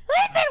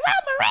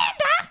 Lin-Manuel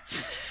Miranda.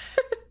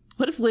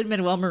 What if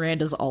Lin-Manuel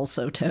Miranda's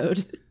also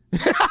Toad?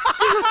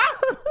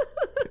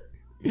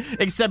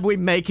 Except we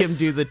make him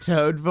do the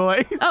Toad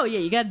voice. Oh, yeah,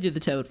 you got to do the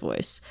Toad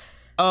voice.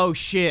 Oh,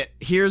 shit.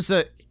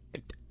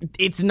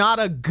 It's not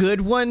a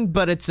good one,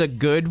 but it's a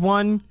good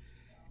one.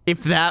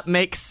 If that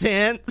makes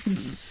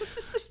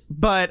sense.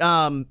 But,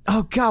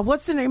 oh God,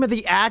 what's the name of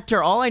the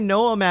actor? All I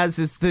know him as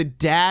is the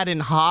dad in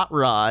Hot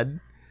Rod.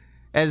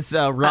 As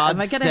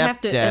Rod's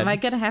stepdad. Am I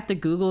gonna have to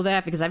Google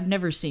that? Because I've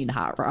never seen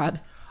Hot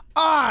Rod.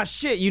 Ah,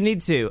 shit, you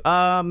need to.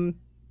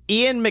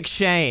 Ian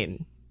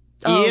McShane.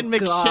 Oh, Ian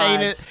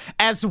McShane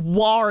as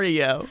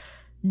Wario.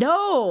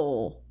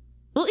 No.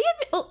 Well,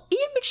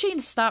 Ian McShane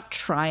stopped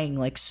trying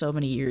like so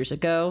many years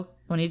ago.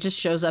 When he just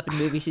shows up in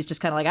movies, he's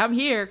just kind of like, I'm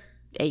here.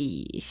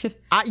 Hey.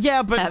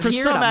 Yeah, but I'm for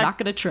here, some I'm not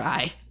gonna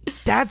try.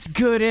 That's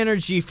good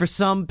energy for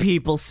some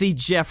people. See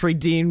Jeffrey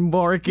Dean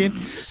Morgan.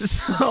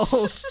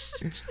 So,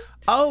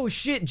 oh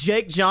shit,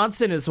 Jake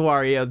Johnson is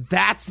Wario.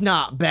 That's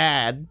not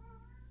bad.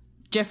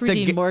 Jeffrey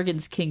Dean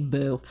Morgan's King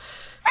Boo.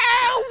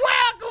 Oh,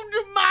 welcome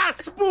to my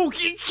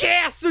spooky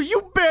castle.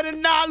 You better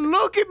not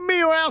look at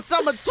me or else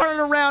I'm gonna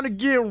turn around and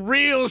get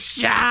real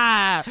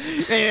shy.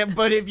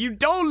 But if you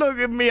don't look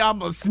at me, I'm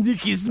gonna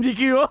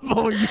sneaky up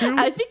on you.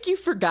 I think you've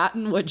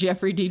forgotten what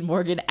Jeffrey Dean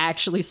Morgan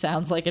actually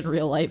sounds like in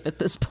real life at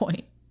this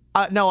point.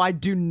 No, I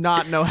do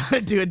not know how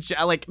to do it.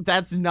 Like,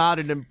 that's not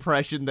an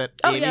impression that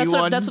anyone...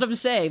 yeah, that's what I'm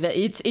saying. That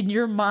it's in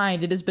your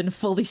mind. It has been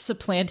fully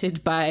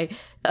supplanted by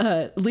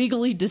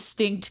legally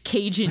distinct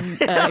Cajun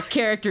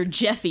character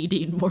Jeffy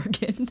Dean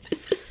Morgan.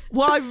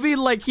 Well, I mean,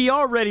 like, he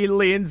already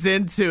leans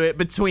into it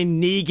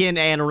between Negan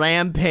and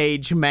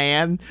Rampage,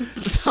 man.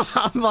 So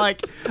I'm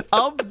like,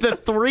 of the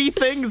three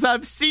things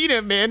I've seen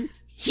him in,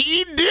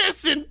 he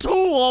dissing two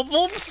of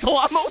them, so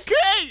I'm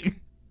okay.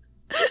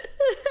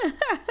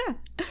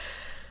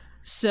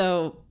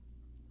 So,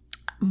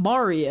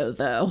 Mario,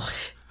 though,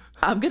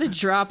 I'm going to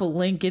drop a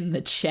link in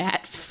the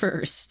chat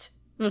first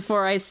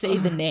before I say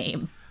the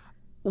name.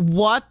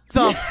 What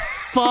the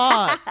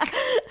fuck?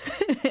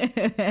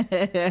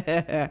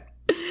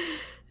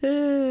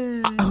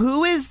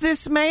 Who is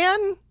this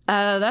man?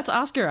 That's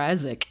Oscar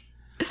Isaac.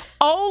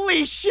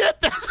 Holy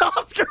shit, that's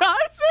Oscar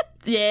Isaac?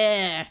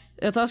 Yeah,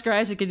 that's Oscar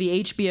Isaac in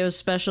the HBO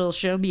special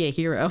Show Me a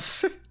Hero.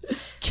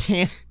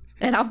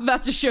 And I'm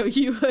about to show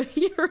you a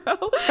hero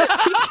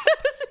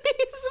because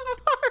he's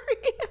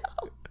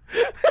Mario.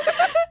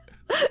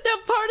 Now,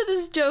 part of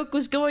this joke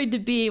was going to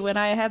be, when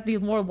I had the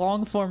more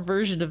long-form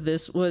version of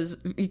this, was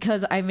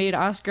because I made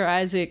Oscar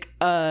Isaac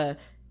Yami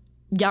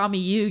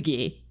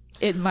Yugi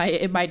in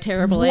my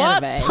terrible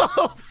anime. What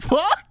the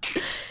fuck?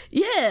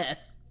 Yeah.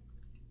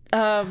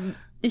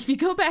 If you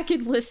go back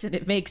and listen,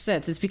 it makes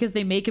sense. It's because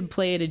they make him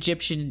play an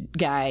Egyptian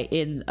guy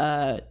in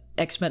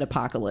X-Men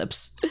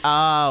Apocalypse.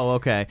 Oh,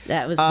 okay.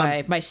 That was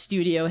my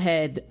studio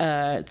head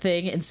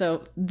thing. And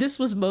so this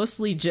was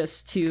mostly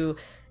just to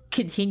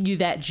continue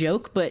that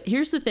joke. But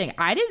here's the thing.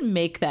 I didn't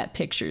make that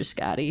picture,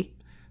 Scotty.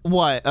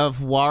 What? Of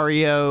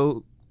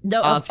Wario?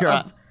 No,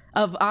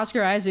 of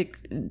Oscar Isaac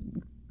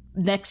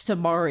next to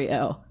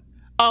Mario.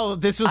 Oh,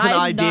 this was an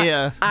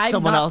idea.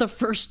 I'm not the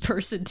first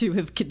person to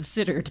have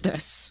considered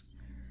this.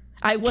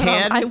 I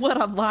went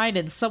online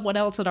and someone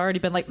else had already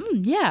been like,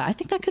 yeah, I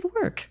think that could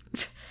work.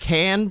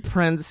 Can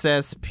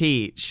Princess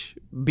Peach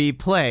be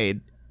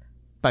played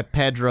by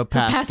Pedro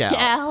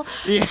Pascal?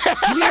 Yeah.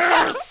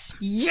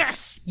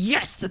 Yes!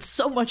 It's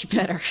so much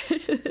better.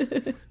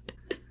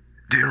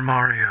 Dear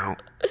Mario,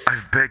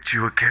 I've baked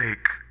you a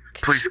cake.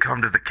 Please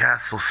come to the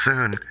castle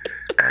soon.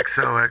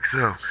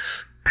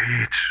 XOXO.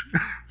 Peach.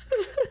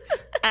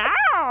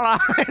 Ow!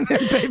 And then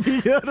Baby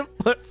Yoda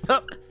flips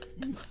up.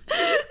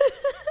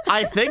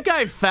 I think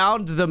I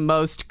found the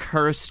most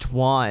cursed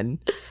one.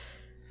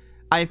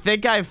 I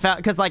think I found,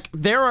 because like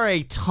there are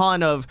a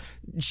ton of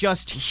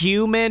just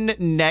human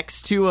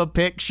next to a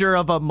picture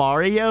of a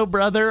Mario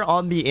brother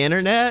on the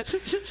internet.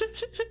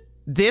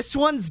 This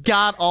one's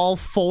got all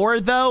four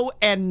though,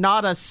 and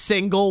not a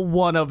single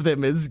one of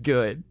them is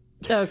good.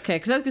 Okay,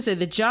 because I was gonna say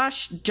the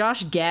Josh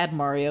Gad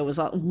Mario was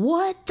all,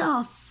 what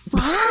the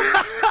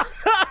fuck?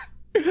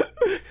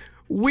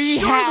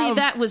 Surely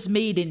that was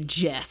made in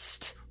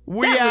jest.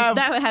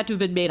 That had to have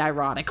been made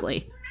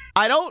ironically.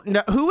 I don't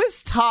know who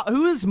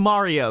is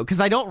Mario,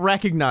 because I don't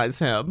recognize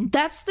him.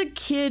 That's the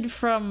kid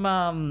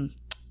from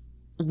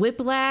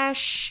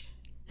Whiplash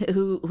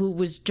who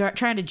was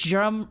trying to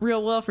drum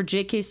real well for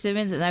J.K.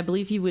 Simmons, and I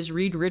believe he was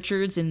Reed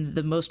Richards in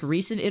the most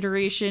recent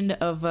iteration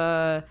of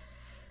the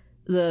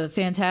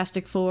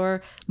Fantastic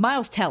Four.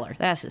 Miles Teller,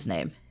 that's his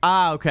name.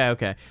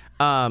 Okay.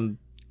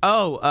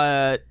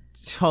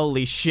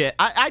 Holy shit.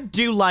 I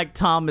do like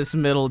Thomas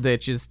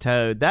Middleditch's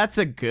Toad. That's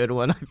a good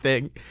one, I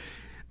think.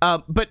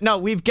 But no,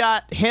 we've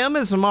got him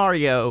as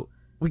Mario.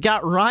 We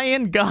got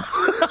Ryan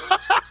Gosling.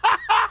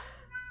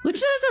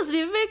 Which doesn't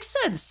even make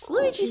sense.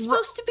 Luigi's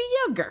supposed to be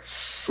younger.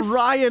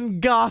 Ryan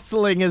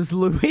Gosling as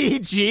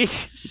Luigi.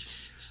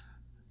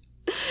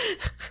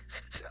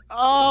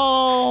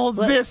 Oh,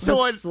 this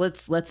one.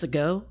 Let's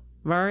go,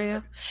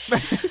 Mario.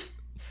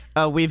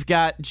 We've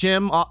got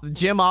Jim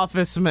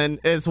Officeman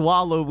as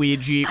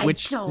Waluigi,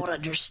 which I don't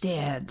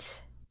understand.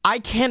 I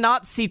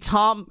can't see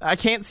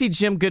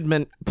Jim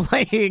Goodman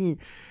playing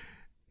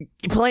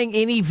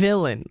any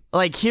villain.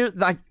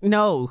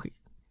 No.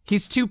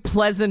 He's too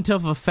pleasant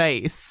of a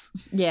face.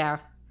 Yeah.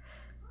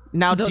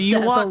 Now, the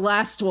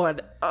last one?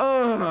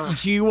 Ugh.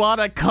 Do you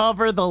want to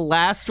cover the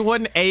last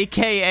one,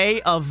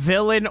 aka a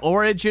villain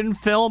origin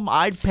film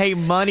I'd pay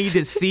money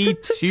to see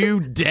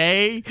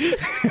today?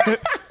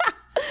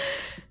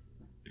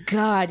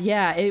 God,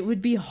 yeah, it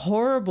would be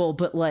horrible,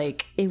 but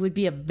it would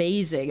be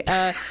amazing.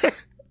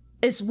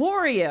 It's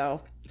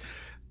Wario,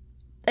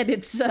 and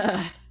it's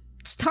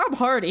Tom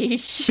Hardy.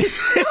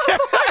 It's Tom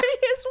Hardy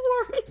as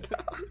Wario.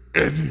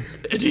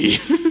 Eddie.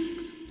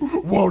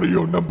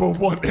 Wario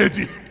 #1,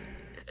 Eddie.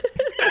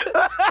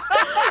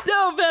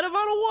 No, Venom,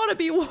 I don't want to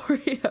be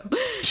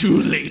Wario.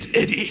 Too late,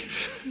 Eddie.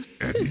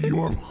 Eddie, you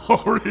are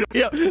Wario.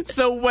 Yeah,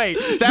 so wait.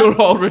 You're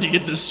already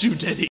in the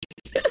suit, Eddie.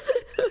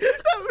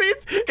 That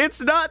means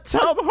it's not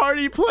Tom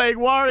Hardy playing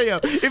Wario.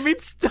 It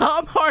means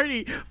Tom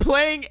Hardy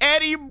playing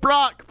Eddie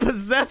Brock,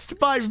 possessed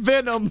by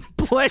Venom,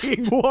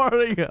 playing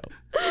Wario.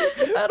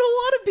 I don't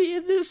want to be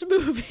in this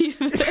movie,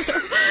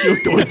 Venom.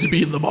 You're going to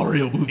be in the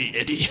Mario movie,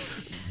 Eddie.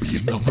 Be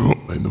in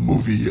the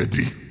movie,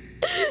 Eddie.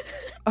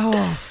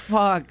 Oh,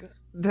 fuck.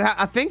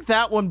 I think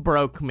that one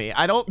broke me.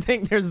 I don't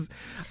think there's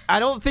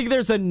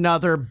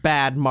another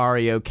bad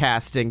Mario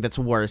casting that's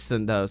worse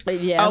than those.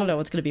 Yeah, I don't know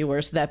what's gonna be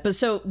worse than that. But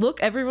so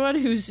look, everyone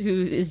who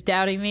is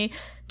doubting me,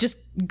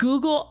 just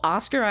Google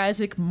Oscar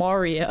Isaac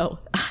Mario.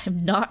 I'm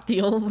not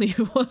the only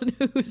one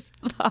who's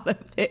thought of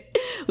it,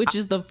 which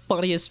is the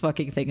funniest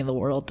fucking thing in the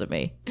world to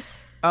me.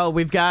 Oh,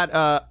 we've got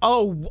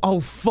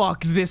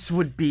fuck, this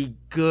would be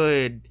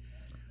good.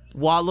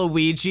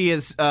 Waluigi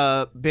is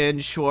Ben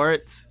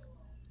Schwartz.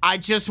 I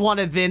just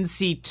want to then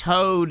see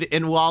Toad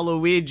and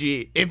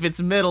Waluigi, if it's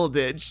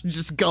Middleditch,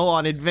 just go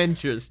on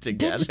adventures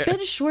together.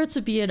 Ben Schwartz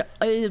would be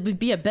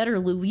a better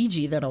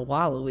Luigi than a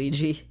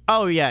Waluigi.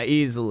 Oh yeah,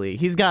 easily.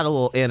 He's got a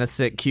little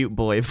innocent, cute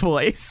boy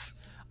voice.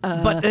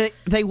 But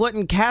they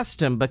wouldn't cast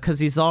him because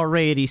he's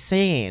already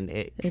saying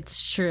it.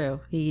 It's true.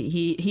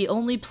 He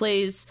only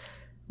plays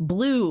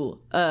blue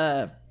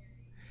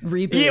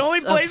reboots. He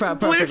only plays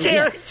blue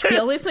characters. Yeah. He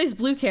only plays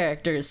blue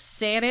characters.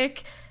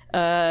 Sonic,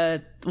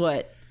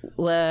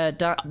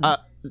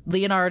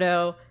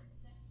 Leonardo,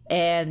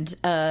 and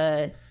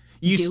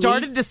you Dewey.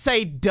 started to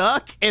say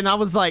Duck, and I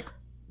was like,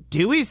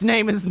 Dewey's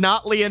name is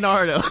not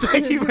Leonardo.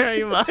 Thank you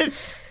very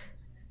much.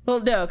 Well,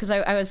 no, because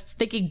I was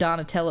thinking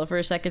Donatello for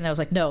a second, and I was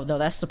like, no,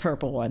 that's the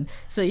purple one.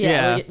 So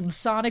yeah.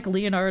 Sonic,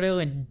 Leonardo,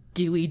 and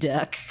Dewey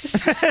Duck.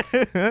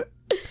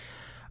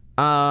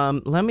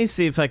 Let me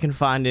see if I can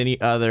find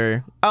any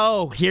other.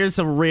 Oh, here's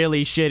a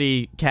really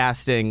shitty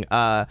casting.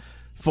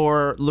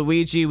 For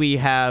Luigi, we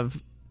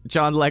have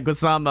John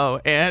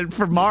Leguizamo, and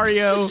for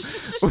Mario,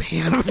 we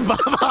have Bob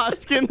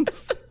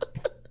Hoskins.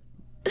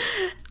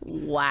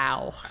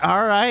 Wow.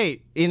 All right.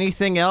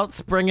 Anything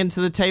else bringing to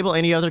the table?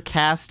 Any other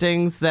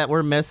castings that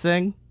we're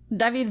missing?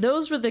 I mean,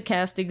 those were the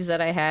castings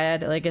that I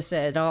had. Like I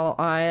said,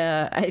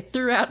 I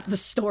threw out the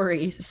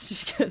stories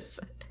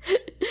because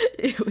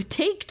it would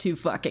take too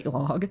fucking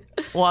long.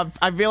 Well,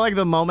 I feel like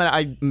the moment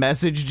I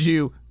messaged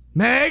you,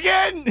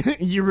 Megan,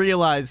 you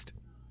realized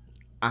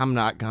I'm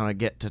not gonna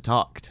get to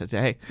talk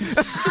today.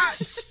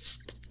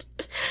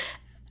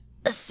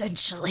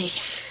 Essentially.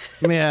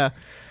 Yeah.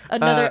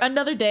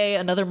 Another day,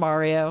 another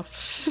Mario.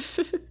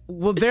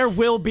 Well, there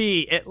will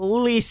be at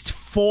least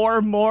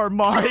 4 more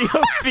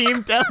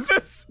Mario-themed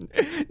episodes.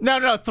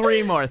 No,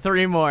 3 more.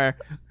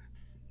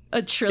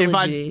 A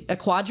trilogy. A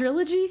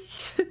quadrilogy?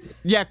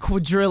 Yeah,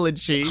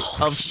 quadrilogy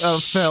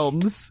of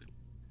films.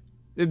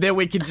 Then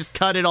we can just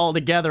cut it all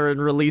together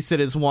and release it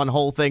as one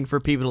whole thing for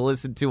people to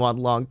listen to on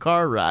long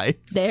car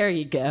rides. There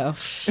you go.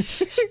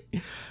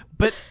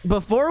 But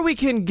before we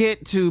can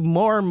get to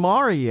more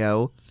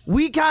Mario,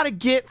 we gotta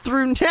get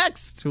through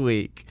next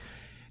week.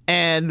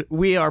 And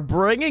we are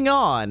bringing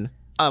on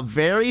a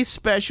very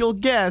special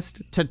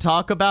guest to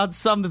talk about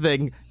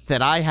something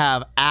that I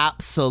have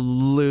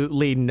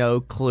absolutely no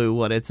clue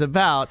what it's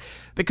about,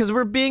 because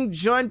we're being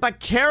joined by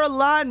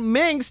Caroline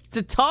Minks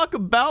to talk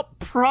about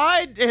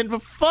Pride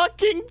and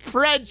fucking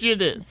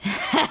Prejudice.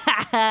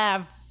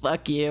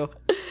 Fuck you.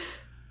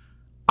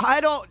 I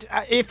don't.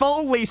 If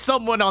only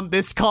someone on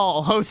this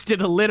call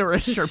hosted a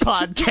literature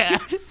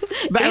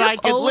podcast that I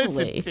could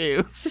listen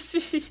to.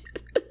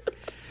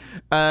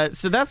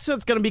 So that's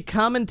what's going to be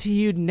coming to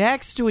you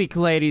next week,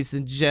 ladies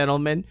and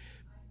gentlemen.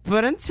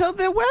 But until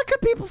then, where can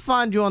people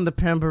find you on the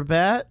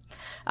Pimperbat?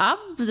 I'm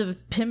the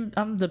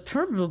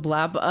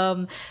Pimperblab.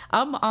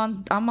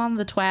 I'm on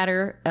the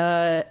Twitter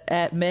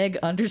at Meg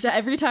 _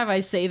 Every time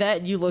I say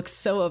that, you look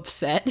so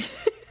upset.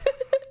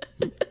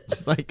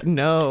 Just like,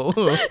 no.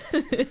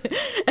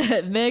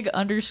 At Meg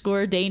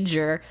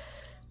 _Danger.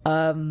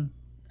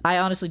 I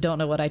honestly don't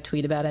know what I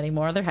tweet about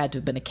anymore. There had to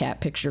have been a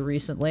cat picture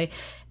recently.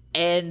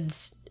 And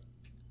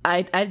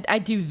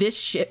I do this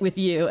shit with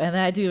you, and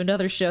then I do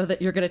another show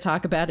that you're going to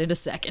talk about in a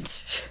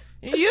second.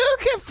 You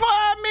can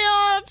find me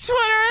on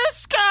Twitter at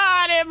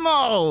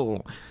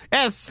ScottMO.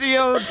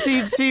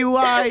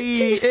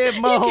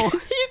 SCOTTYEMO.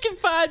 You can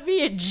find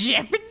me at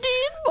Jeff and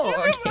Dean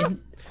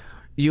Morgan.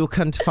 You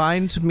can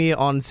find me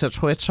on the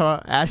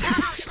Twitter at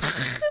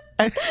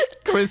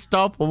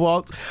Christoph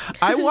Waltz.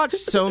 I watched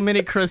so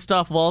many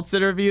Christoph Waltz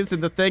interviews,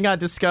 and the thing I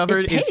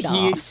discovered is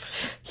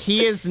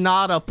he is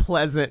not a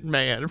pleasant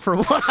man from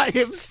what I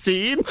have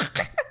seen.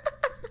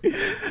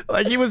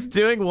 Like, he was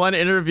doing one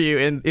interview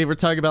and they were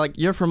talking about, like,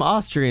 you're from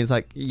Austria. He's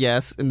like,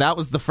 yes. And that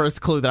was the first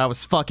clue that I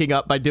was fucking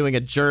up by doing a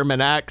German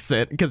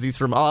accent because he's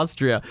from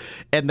Austria.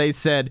 And they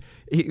said,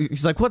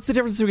 he's like, what's the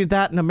difference between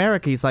that and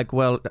America? He's like,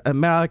 well,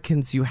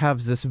 Americans, you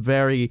have this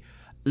very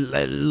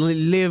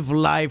live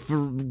life,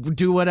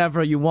 do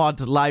whatever you want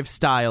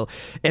lifestyle.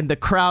 And the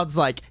crowd's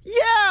like,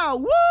 yeah,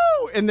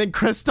 woo! And then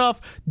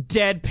Christoph,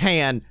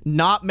 deadpan,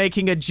 not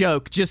making a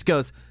joke, just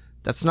goes,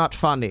 that's not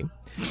funny.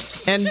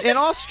 And in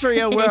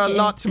Austria, we're a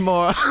lot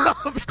more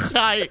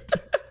uptight.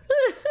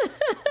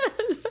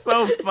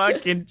 So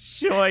fucking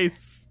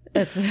choice.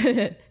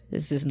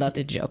 This is not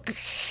a joke.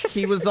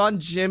 He was on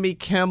Jimmy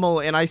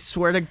Kimmel, and I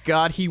swear to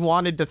God, he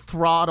wanted to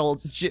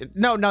throttle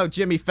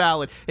Jimmy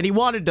Fallon, and he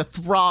wanted to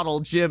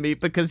throttle Jimmy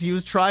because he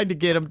was trying to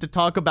get him to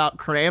talk about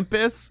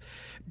Krampus.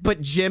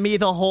 But Jimmy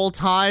the whole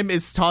time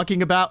is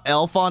talking about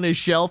Elf on his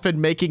Shelf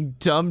and making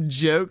dumb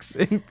jokes.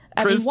 And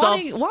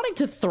wanting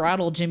to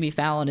throttle Jimmy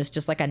Fallon is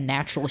just like a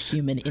natural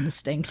human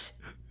instinct.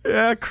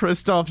 Yeah,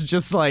 Christoph's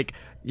just like,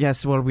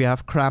 yes, well, we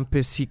have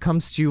Krampus. He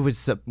comes to you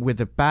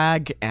with a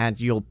bag, and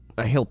he'll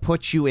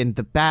put you in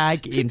the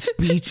bag and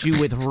beat you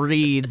with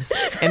reeds.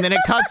 And then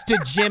it cuts to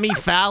Jimmy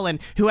Fallon,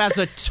 who has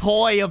a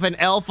toy of an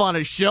elf on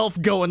a shelf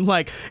going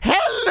like,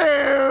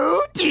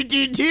 hello, do.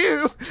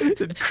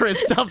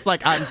 Christoph's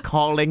like, I'm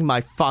calling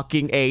my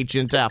fucking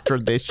agent after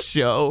this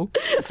show.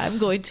 I'm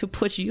going to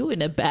put you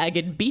in a bag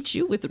and beat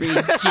you with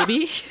reeds,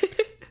 Jimmy.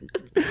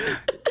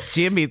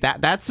 Jimmy,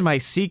 that's my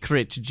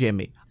secret,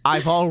 Jimmy.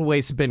 I've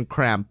always been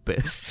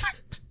Krampus.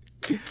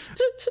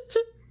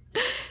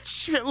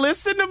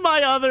 Listen to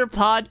my other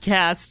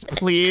podcasts,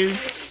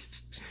 please.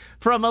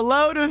 From A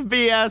Load of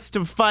BS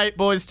to Fight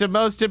Boys to,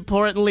 most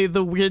importantly,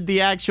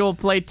 the actual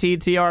play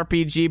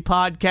TTRPG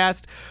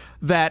podcast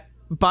that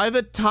by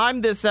the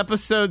time this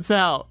episode's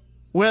out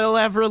will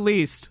have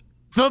released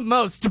the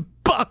most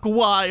buck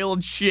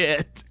wild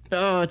shit.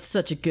 Oh, it's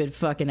such a good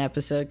fucking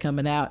episode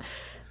coming out.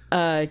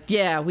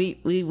 Yeah, we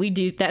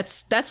do.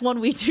 That's one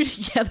we do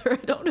together.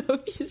 I don't know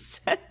if you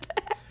said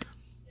that.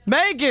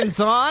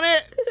 Megan's on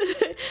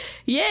it.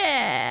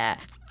 Yeah.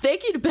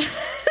 Thank you to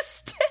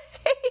Best Day.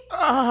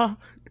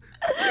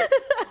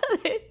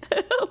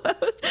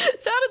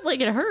 Sounded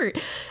like it hurt.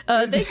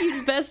 Thank you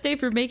to Best Day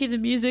for making the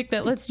music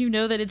that lets you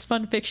know that it's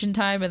Fun Fiction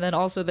Time, and then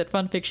also that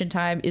Fun Fiction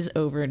Time is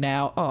over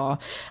now.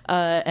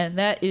 And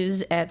that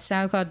is at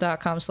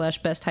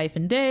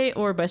soundcloud.com/best-day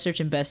or by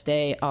searching Best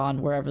Day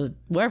on wherever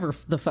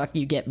the fuck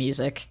you get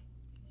music.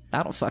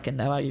 I don't fucking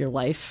know out of your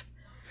life.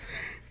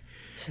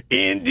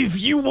 And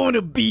if you want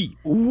to be,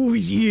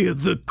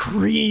 the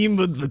cream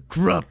of the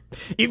crop,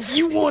 if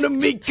you want to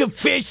make a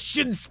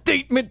fashion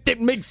statement that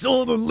makes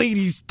all the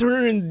ladies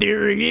turn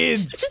their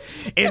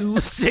heads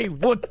and say,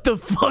 what the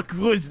fuck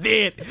was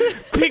that?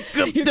 Pick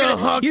up the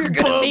Huck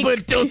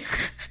Bubba Duck.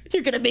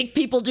 You're gonna make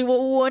people do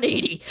a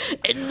 180,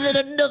 and then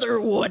another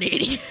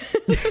 180.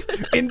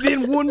 And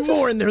then one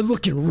more, and they're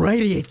looking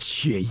right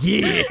at you,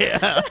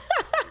 yeah.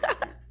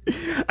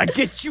 I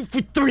get you for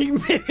 3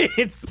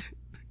 minutes.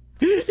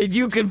 And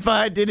you can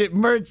find it at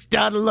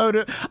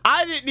merch.loader.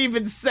 I didn't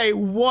even say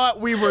what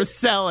we were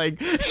selling.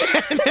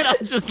 And then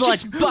I'm just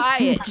like, buy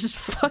it. Just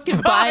fucking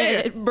buy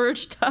it at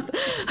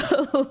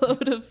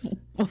merch.load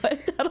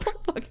what? I've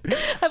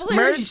only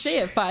heard you say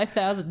it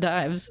 5,000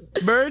 times.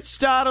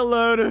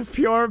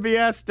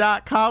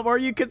 Merch.loadofpurebs.com, or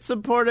you can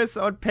support us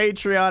on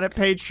Patreon at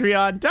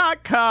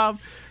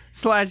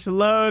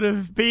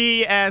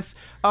patreon.com/loadofbs.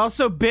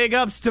 Also, big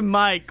ups to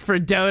Mike for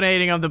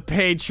donating on the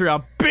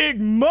Patreon. Big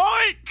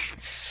Mike!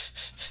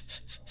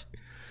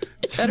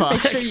 Better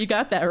make sure you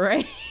got that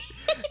right.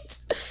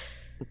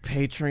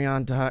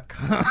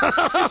 Patreon.com.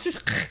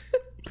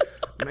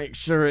 Make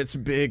sure it's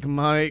Big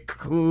Mike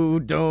who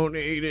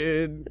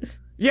donated.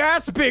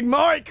 Yes, Big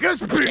Mike.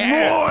 Yes, Big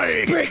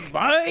Mike. Big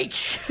Mike.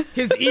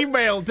 His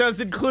email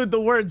does include the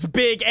words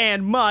Big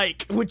and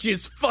Mike, which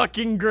is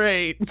fucking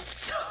great.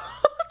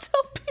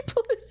 Tell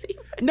people his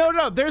email.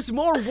 No, there's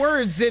more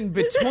words in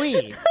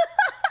between.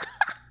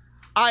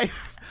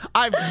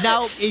 I've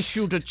now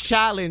issued a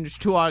challenge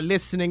to our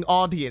listening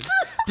audience.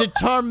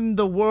 Determine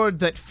the word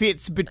that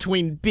fits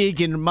between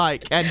Big and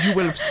Mike, and you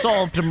will have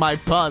solved my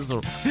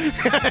puzzle.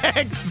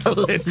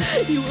 Excellent.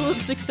 You will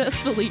have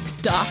successfully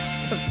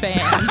doxed a fan.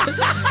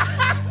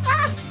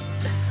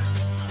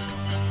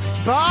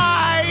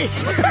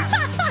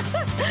 Bye!